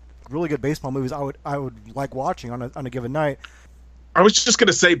 12 really good baseball movies I would like watching on a given night. I was just going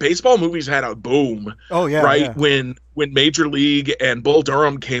to say baseball movies had a boom. Oh yeah, right. Yeah. When Major League and Bull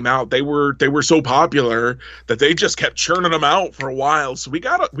Durham came out, they were so popular that they just kept churning them out for a while. So we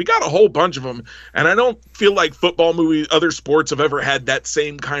got a whole bunch of them, and I don't feel like football movies, other sports have ever had that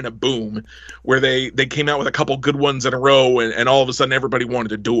same kind of boom where they came out with a couple good ones in a row, and all of a sudden everybody wanted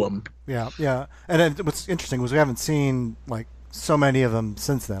to do them. Yeah. And then what's interesting was we haven't seen like so many of them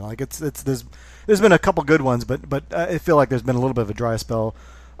since then. Like there's been a couple good ones, but I feel like there's been a little bit of a dry spell.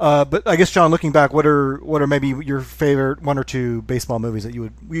 But I guess, John, looking back, what are maybe your favorite 1 or 2 baseball movies that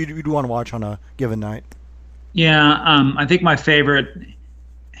you'd want to watch on a given night? Yeah, I think my favorite.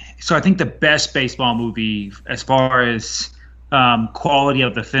 So I think the best baseball movie, as far as quality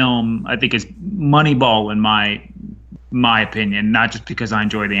of the film, I think is Moneyball in my opinion. Not just because I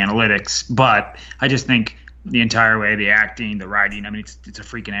enjoy the analytics, but I just think the entire way, the acting, the writing. I mean, it's a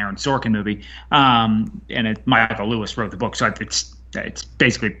freaking Aaron Sorkin movie, and Michael Lewis wrote the book, so it's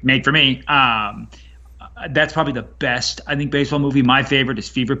basically made for me. That's probably the best, I think, baseball movie. My favorite is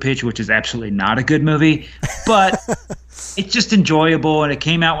Fever Pitch, which is absolutely not a good movie, but it's just enjoyable. And it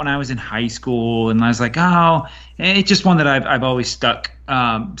came out when I was in high school, and I was like, it's just one that I've always stuck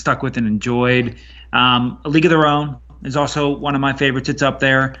with and enjoyed. A League of Their Own is also one of my favorites. It's up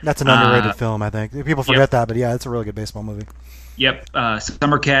there. That's an underrated film, I think. People forget that, but yeah, it's a really good baseball movie. Yep.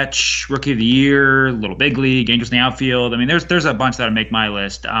 Summer Catch, Rookie of the Year, Little Big League, Angels in the Outfield. I mean, there's a bunch that make my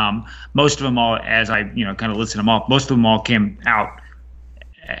list. Most of them all, as I kind of listed them all, most of them all came out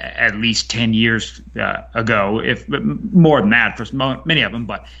at least 10 years ago, if more than that for many of them.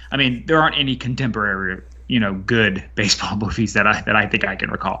 But I mean, there aren't any contemporary, good baseball movies that I think I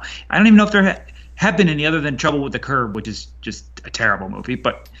can recall. I don't even know if there have been any other than Trouble with the Curve, which is just a terrible movie.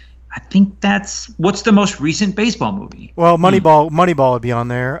 But I think what's the most recent baseball movie? Well, Moneyball would be on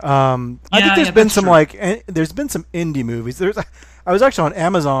there. I think there's been some there's been some indie movies. I was actually on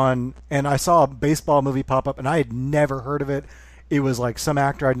Amazon and I saw a baseball movie pop up and I had never heard of it. It was like some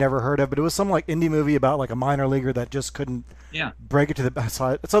actor I'd never heard of, but it was some like indie movie about like a minor leaguer that just couldn't break it to the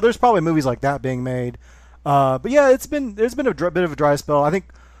side. So there's probably movies like that being made. But yeah, there's been a bit of a dry spell. I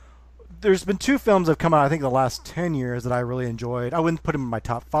think there's been 2 films that have come out, I think, in the last 10 years that I really enjoyed. I wouldn't put them in my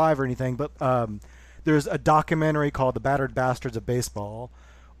top 5 or anything, but there's a documentary called The Battered Bastards of Baseball,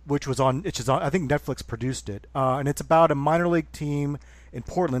 which is on, I think Netflix produced it, and it's about a minor league team in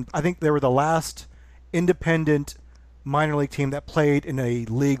Portland. I think they were the last independent minor league team that played in a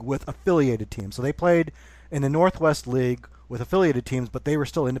league with affiliated teams. So they played in the Northwest League with affiliated teams, but they were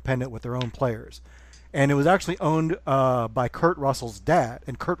still independent with their own players. And it was actually owned by Kurt Russell's dad.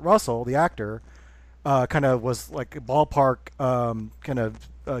 And Kurt Russell, the actor, kind of was like a ballpark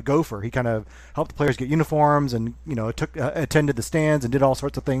gopher. He kind of helped the players get uniforms and attended the stands and did all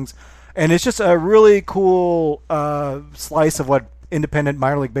sorts of things. And it's just a really cool slice of what independent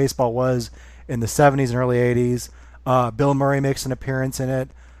minor league baseball was in the 70s and early 80s. Bill Murray makes an appearance in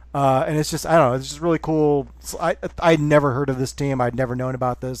it. And it's just, I don't know, it's just really cool. I'd never heard of this team. I'd never known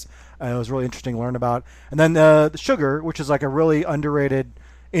about this. It was really interesting to learn about. And then The Sugar, which is like a really underrated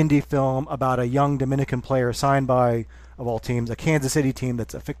indie film about a young Dominican player signed by of all teams, a Kansas City team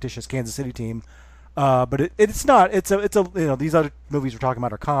that's a fictitious Kansas City team. But it's not. It's a these other movies we're talking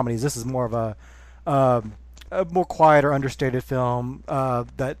about are comedies. This is more of a more quiet or understated film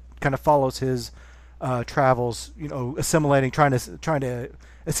that kind of follows his travels. Assimilating, trying to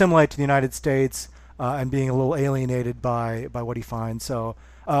assimilate to the United States and being a little alienated by what he finds. So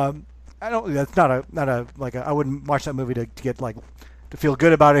I don't. That's not a I wouldn't watch that movie to get to feel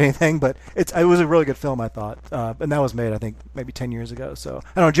good about anything, but it was a really good film, I thought, and that was made, I think, maybe 10 years ago. So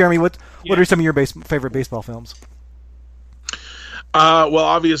I don't know, Jeremy, what are some of your favorite baseball films? Well,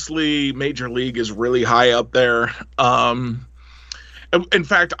 obviously, Major League is really high up there. In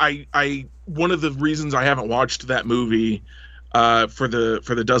fact, I one of the reasons I haven't watched that movie for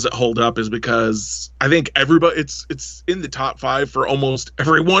the Does It Hold Up is because I think everybody it's in the top 5 for almost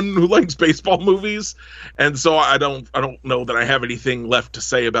everyone who likes baseball movies, and so I don't know that I have anything left to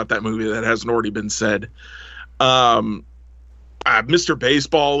say about that movie that hasn't already been said. Mr.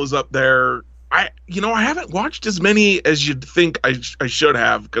 Baseball is up there. I haven't watched as many as you'd think I should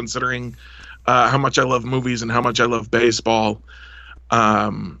have, considering how much I love movies and how much I love baseball.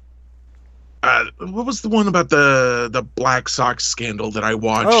 What was the one about the Black Sox scandal that I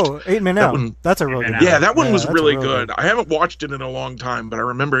watched? Oh, 8 Men Out. That's a really good one. Yeah, that one was really good. I haven't watched it in a long time, but I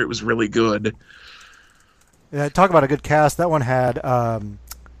remember it was really good. Yeah, talk about a good cast. That one had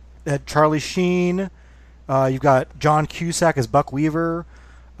Charlie Sheen. You've got John Cusack as Buck Weaver.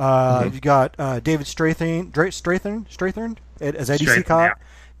 You've got David Strathairn as Eddie Seacott.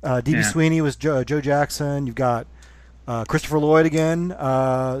 D.B. Sweeney was Joe Jackson. You've got Christopher Lloyd again.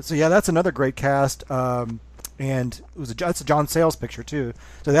 So yeah, that's another great cast. And that's a John Sayles picture too.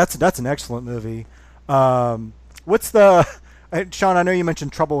 So that's an excellent movie. What's the Sean? I know you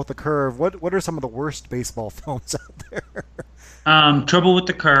mentioned Trouble with the Curve. What are some of the worst baseball films out there? Trouble with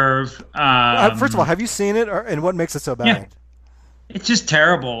the Curve. First of all, have you seen it, and what makes it so bad? Yeah. It's just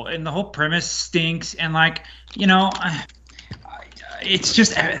terrible, and the whole premise stinks. And it's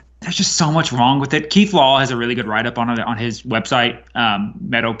just there's just so much wrong with it. Keith Law has a really good write up on his website,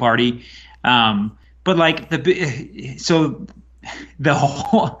 Meadow Party. But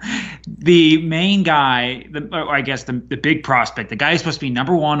the main guy, the big prospect, the guy is supposed to be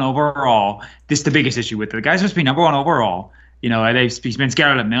number 1 overall. This is the biggest issue with it. The guy's supposed to be number 1 overall. He's been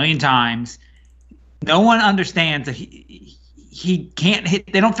scouted 1 million times. No one understands that he can't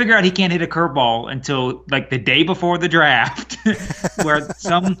hit. They don't figure out he can't hit a curveball until the day before the draft, where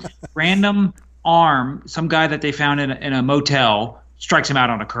some random arm, some guy that they found in a motel, strikes him out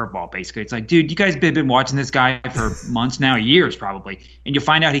on a curveball. Basically, it's like, dude, you guys have been watching this guy for months now, years probably, and you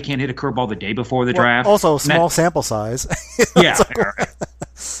find out he can't hit a curveball the day before the draft. Also, small sample size. Yeah.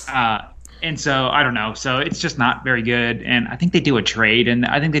 And so I don't know. So it's just not very good. And I think they do a trade, and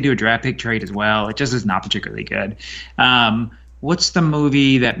I think they do a draft pick trade as well. It just is not particularly good. What's the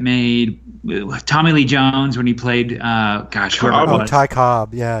movie that made Tommy Lee Jones when he played? Ty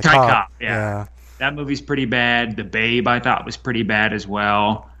Cobb. Yeah, Ty Cobb. Yeah. That movie's pretty bad. The Babe, I thought, was pretty bad as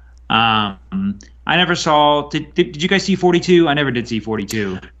well. I never saw. Did you guys see 42? I never did see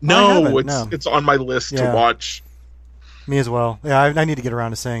 42. No, it's on my list to watch. Me as well. Yeah, I need to get around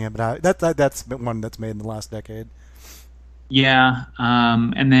to saying it, but that's one that's made in the last decade. Yeah,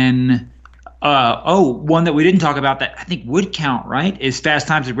 and then one that we didn't talk about that I think would count, right, is Fast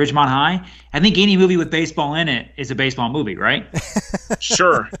Times at Ridgemont High. I think any movie with baseball in it is a baseball movie, right?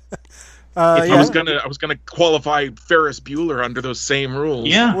 Sure. I was gonna qualify Ferris Bueller under those same rules.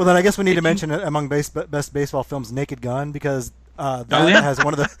 Yeah. Well, then I guess we need to mention among best baseball films, Naked Gun, because has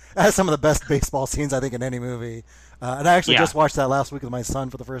some of the best baseball scenes I think in any movie. And I actually just watched that last week with my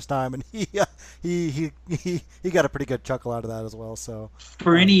son for the first time, and he got a pretty good chuckle out of that as well. So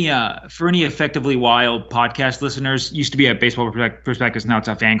for any Effectively Wild podcast listeners, used to be at Baseball Prospectus, now it's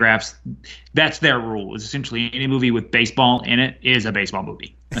at Fangraphs. That's their rule. Is essentially any movie with baseball in it is a baseball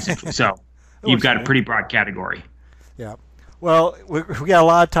movie, essentially. So you've got a pretty broad category. Yeah. Well, we got a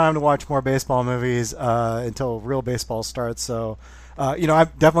lot of time to watch more baseball movies until real baseball starts. So. I'm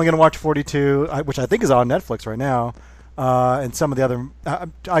definitely going to watch 42, which I think is on Netflix right now, and some of the other.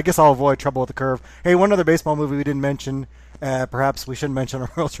 I guess I'll avoid Trouble with the Curve. Hey, one other baseball movie we didn't mention. Perhaps we shouldn't mention a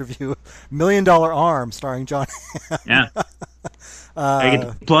Royals review. $1 Million Arm, starring John. Yeah. I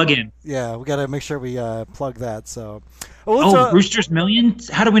get to plug in. Yeah, we got to make sure we plug that. So. Brewster's Millions?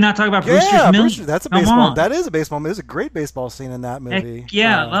 How do we not talk about Brewster's Millions? That's a baseball. That is a baseball movie. There's a great baseball scene in that movie. Heck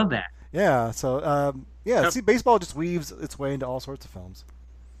yeah, I love that. Yeah. So. See, baseball just weaves its way into all sorts of films.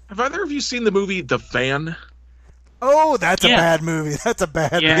 Have either of you seen the movie The Fan? Oh, that's a bad movie. That's a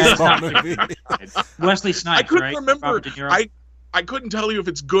bad baseball movie. Wesley Snipes, I couldn't remember. I couldn't tell you if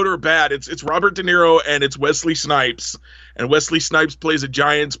it's good or bad. It's Robert De Niro and it's Wesley Snipes, and Wesley Snipes plays a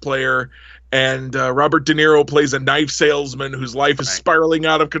Giants player, and Robert De Niro plays a knife salesman whose life is spiraling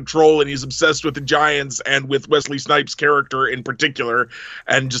out of control, and he's obsessed with the Giants and with Wesley Snipes' character in particular,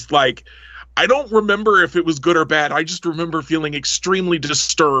 and just like. I don't remember if it was good or bad. I just remember feeling extremely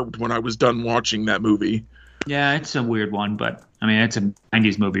disturbed when I was done watching that movie. Yeah, it's a weird one, but I mean, it's a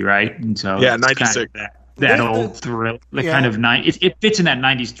 90s movie, right? And so yeah, 96. Kind of that old thrill, kind of it fits in that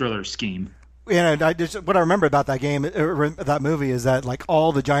 90s thriller scheme. Yeah, what I remember about that game, that movie, is that like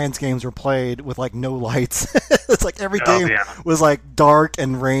all the Giants games were played with like no lights. It's like every game was like dark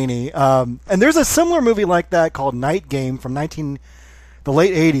and rainy. And there's a similar movie like that called Night Game from the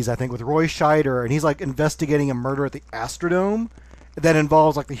late 80s, I think, with Roy Scheider, and he's like investigating a murder at the Astrodome that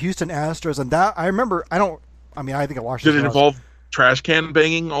involves like the Houston Astros, and that I remember. I think I watched. Did it involve trash can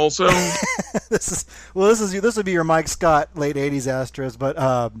banging also? This would be your Mike Scott late 80s Astros, but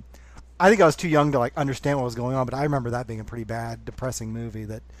I think I was too young to like understand what was going on. But I remember that being a pretty bad, depressing movie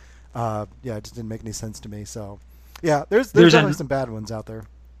that it just didn't make any sense to me. So yeah, there's definitely some bad ones out there.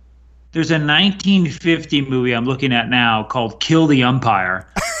 There's a 1950 movie I'm looking at now called Kill the Umpire.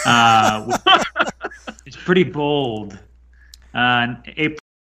 It's pretty bold. April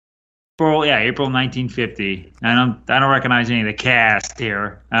 1950. I don't recognize any of the cast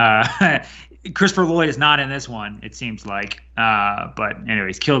here. Christopher Lloyd is not in this one, it seems like. But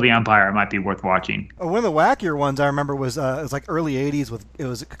anyways, Kill the Umpire might be worth watching. One of the wackier ones I remember was it was like early 80s. It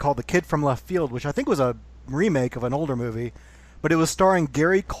was called The Kid from Left Field, which I think was a remake of an older movie. But it was starring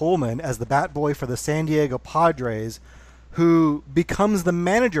Gary Coleman as the bat boy for the San Diego Padres, who becomes the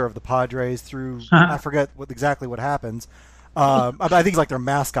manager of the Padres through I forget exactly what happens. I think he's like their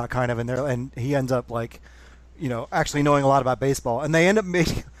mascot kind of in there, and he ends up like, actually knowing a lot about baseball. And they end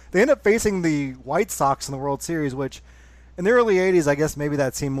up facing the White Sox in the World Series, which in the early '80s, I guess maybe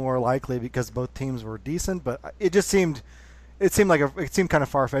that seemed more likely because both teams were decent, but it seemed kind of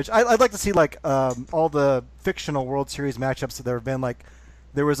far-fetched. I'd like to see like all the fictional World Series matchups that there have been. Like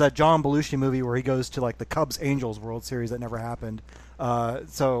there was that John Belushi movie where he goes to like the Cubs-Angels World Series that never happened.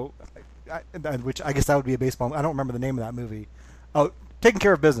 Which I guess that would be a baseball. I don't remember the name of that movie. Oh, Taking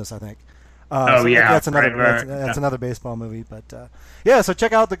Care of Business, I think. That's another baseball movie. But so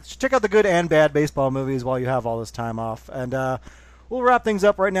check out the good and bad baseball movies while you have all this time off. And we'll wrap things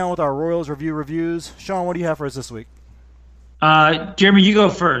up right now with our Royals reviews. Sean, what do you have for us this week? Jeremy, you go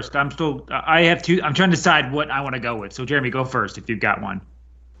first. I have two. I'm trying to decide what I want to go with. So, Jeremy, go first if you've got one.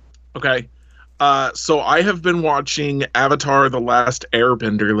 Okay. So I have been watching Avatar: The Last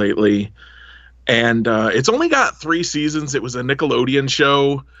Airbender lately, and it's only got 3 seasons. It was a Nickelodeon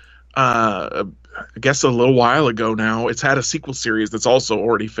show, I guess a little while ago now. It's had a sequel series that's also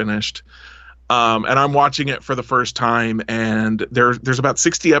already finished. And I'm watching it for the first time, and there's about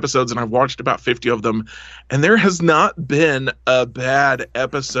 60 episodes, and I've watched about 50 of them, and there has not been a bad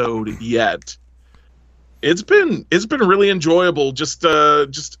episode yet. It's been really enjoyable. Just a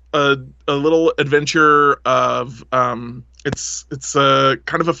little adventure of it's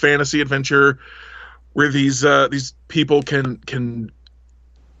kind of a fantasy adventure where these people can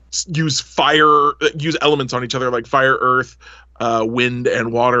use elements on each other like fire, earth, wind,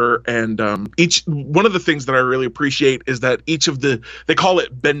 and water, and one of the things that I really appreciate is that they call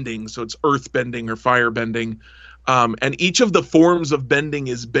it bending, so it's earth bending or fire bending, and each of the forms of bending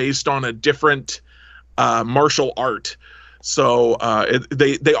is based on a different martial art. So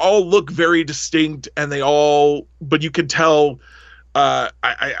they all look very distinct, and but you can tell.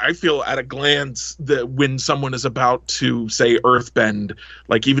 I feel at a glance that when someone is about to say earthbend,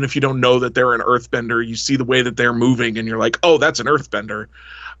 like even if you don't know that they're an earthbender, you see the way that they're moving and you're like, oh, that's an earthbender.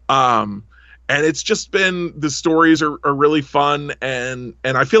 And it's just been, the stories are really fun, and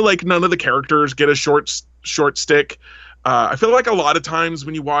I feel like none of the characters get a short stick. I feel like a lot of times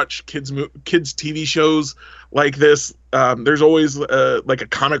when you watch kids TV shows like this, there's always like a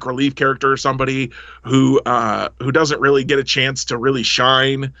comic relief character or somebody who doesn't really get a chance to really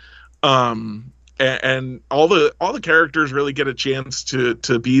shine, and all the characters really get a chance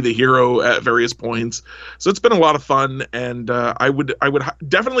to be the hero at various points. So it's been a lot of fun, and I would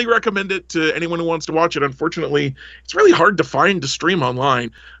definitely recommend it to anyone who wants to watch it. Unfortunately, it's really hard to find to stream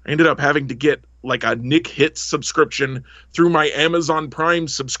online. I ended up having to get like a Nick Hits subscription through my Amazon Prime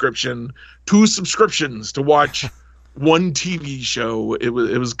subscription, 2 subscriptions to watch one TV show. It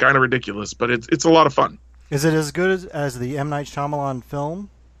was kind of ridiculous, but it's a lot of fun. Is it as good as the M. Night Shyamalan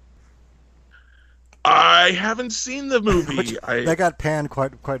film? I haven't seen the movie. That got panned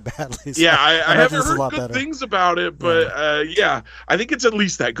quite badly. So yeah, I haven't heard good better. things about it, but I think it's at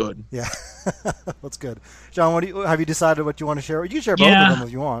least that good. Yeah, that's good. John, have you decided what you want to share? You can share both of them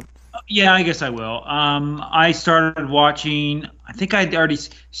if you want. Yeah, I guess I will. I started watching. I think I'd already.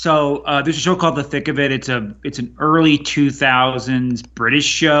 So there's a show called The Thick of It. It's an early 2000s British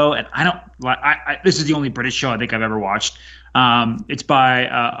show, and I don't like. This is the only British show I think I've ever watched. It's by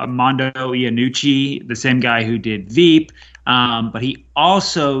Armando Iannucci, the same guy who did Veep, but he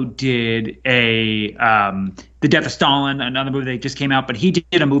also did The Death of Stalin, another movie that just came out. But he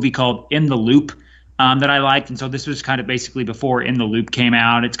did a movie called In the Loop. That I liked, and so this was kind of basically before In the Loop came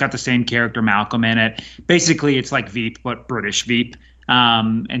out. It's got the same character Malcolm in it. Basically, it's like Veep, but British Veep.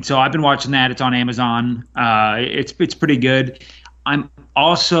 And so I've been watching that. It's on Amazon. It's pretty good. I'm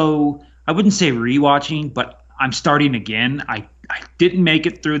also, I wouldn't say rewatching, but I'm starting again. I didn't make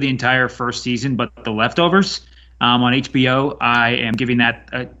it through the entire first season, but The Leftovers on HBO, I am giving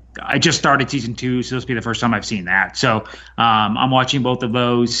that I just started season 2, so this will be the first time I've seen that. So I'm watching both of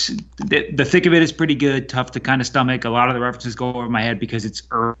those. The Thick of It is pretty good, tough to kind of stomach. A lot of the references go over my head because it's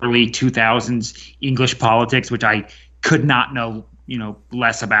early 2000s English politics, which I could not know,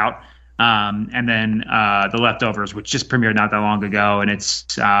 less about. And then The Leftovers, which just premiered not that long ago, and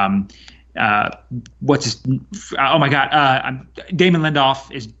it's what's his? Oh my God, Damon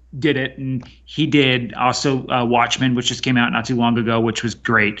Lindelof did it, and he did also Watchmen, which just came out not too long ago, which was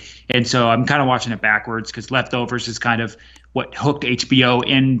great. And so I'm kind of watching it backwards because Leftovers is kind of what hooked HBO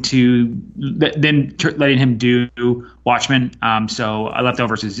into then letting him do Watchmen. So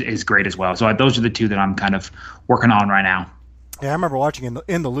Leftovers is great as well. So those are the two that I'm kind of working on right now. Yeah, I remember watching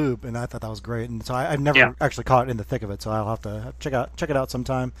In the Loop, and I thought that was great. And so I've never actually caught In the Thick of It, so I'll have to check it out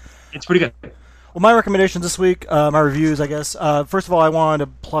sometime. It's pretty good. Well, my recommendations this week, my reviews, I guess. First of all, I wanted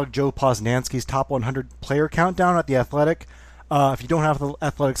to plug Joe Posnanski's Top 100 Player Countdown at The Athletic. If you don't have the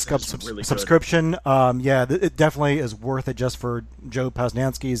Athletic subscription, it definitely is worth it just for Joe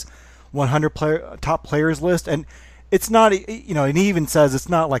Posnanski's 100 top players list. And it's not, and he even says it's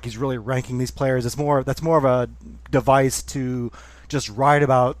not like he's really ranking these players. That's more of a device to just write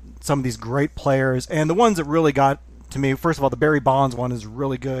about some of these great players. And the ones that really got to me, first of all, the Barry Bonds one is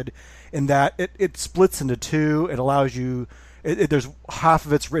really good in that it splits into two. It allows you, there's half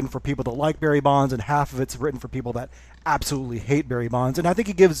of it's written for people that like Barry Bonds and half of it's written for people that absolutely hate Barry Bonds. And I think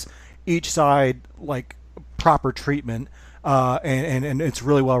it gives each side like proper treatment, and it's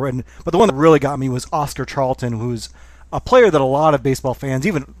really well written. But the one that really got me was Oscar Charlton, who's a player that a lot of baseball fans,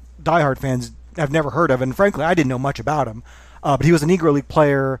 even diehard fans, have never heard of. And frankly, I didn't know much about him. But he was a Negro League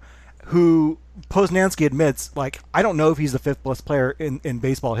player who Posnanski admits, I don't know if he's the fifth best player in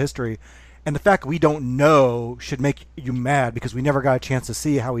baseball history. And the fact that we don't know should make you mad because we never got a chance to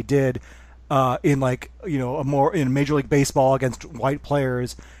see how he did in Major League Baseball against white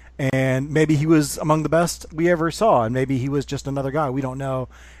players. And maybe he was among the best we ever saw, and maybe he was just another guy. We don't know,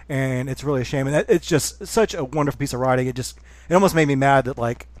 and it's really a shame. And it's just such a wonderful piece of writing. It almost made me mad that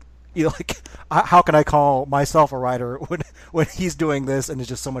how can I call myself a writer when he's doing this and it's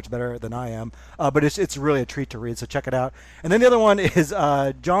just so much better than I am? But it's really a treat to read, so check it out. And then the other one is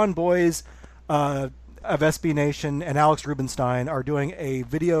John Boys of SB Nation and Alex Rubenstein are doing a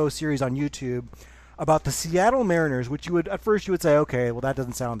video series on YouTube about the Seattle Mariners, which at first you would say, okay, well that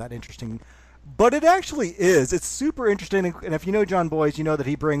doesn't sound that interesting, but it actually is. It's super interesting, and if you know John Boys, you know that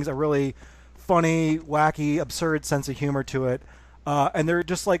he brings a really funny, wacky, absurd sense of humor to it. And they're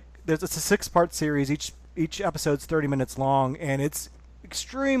just it's a 6-part series. Each episode's 30 minutes long, and it's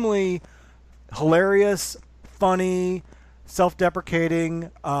extremely hilarious, funny,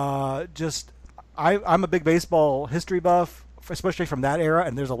 self-deprecating. I'm a big baseball history buff, especially from that era,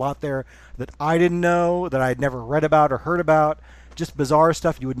 and there's a lot there that I didn't know, that I'd never read about or heard about, just bizarre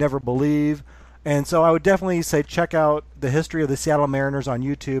stuff you would never believe. And so I would definitely say check out The History of the Seattle Mariners on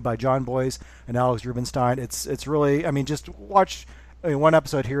YouTube by John Boys and Alex Rubenstein. It's really, just watch one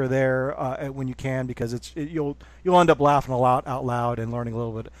episode here or there when you can, because you'll end up laughing a lot out loud and learning a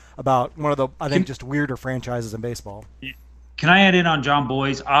little bit about one of the, I think, just weirder franchises in baseball. Can I add in on John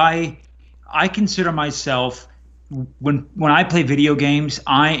Boys? I consider myself, when I play video games,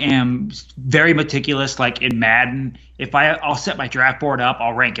 I am very meticulous. Like in Madden, I'll set my draft board up,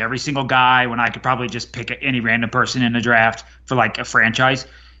 I'll rank every single guy when I could probably just pick any random person in the draft for like a franchise.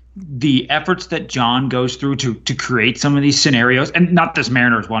 The efforts that John goes through to create some of these scenarios, and not this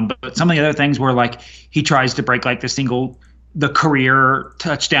Mariners one, but some of the other things where like he tries to break like the career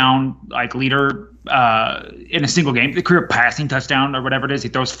touchdown leader in a single game, the career passing touchdown or whatever it is. He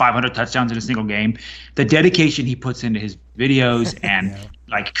throws 500 touchdowns in a single game. The dedication he puts into his videos and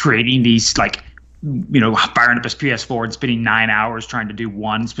creating these firing up his PS4 and spending 9 hours trying to do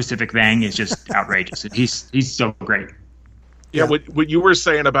one specific thing is just outrageous. And he's so great. Yeah, what you were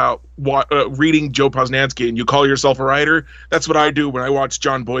saying about reading Joe Posnanski and you call yourself a writer, that's what I do when I watch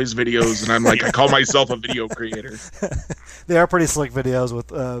John Boy's videos, and I'm like, I call myself a video creator. They are pretty slick videos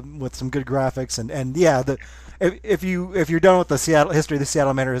with some good graphics, and yeah, if you're done with the history of the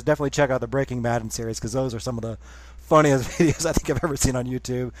Seattle Mariners, definitely check out the Breaking Madden series, because those are some of the funniest videos I think I've ever seen on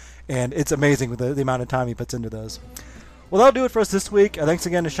YouTube, and it's amazing with the amount of time he puts into those. Well, that'll do it for us this week. Thanks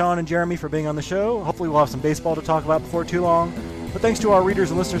again to Sean and Jeremy for being on the show. Hopefully we'll have some baseball to talk about before too long. But thanks to our readers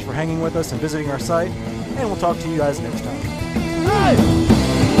and listeners for hanging with us and visiting our site. And we'll talk to you guys next time. Hey!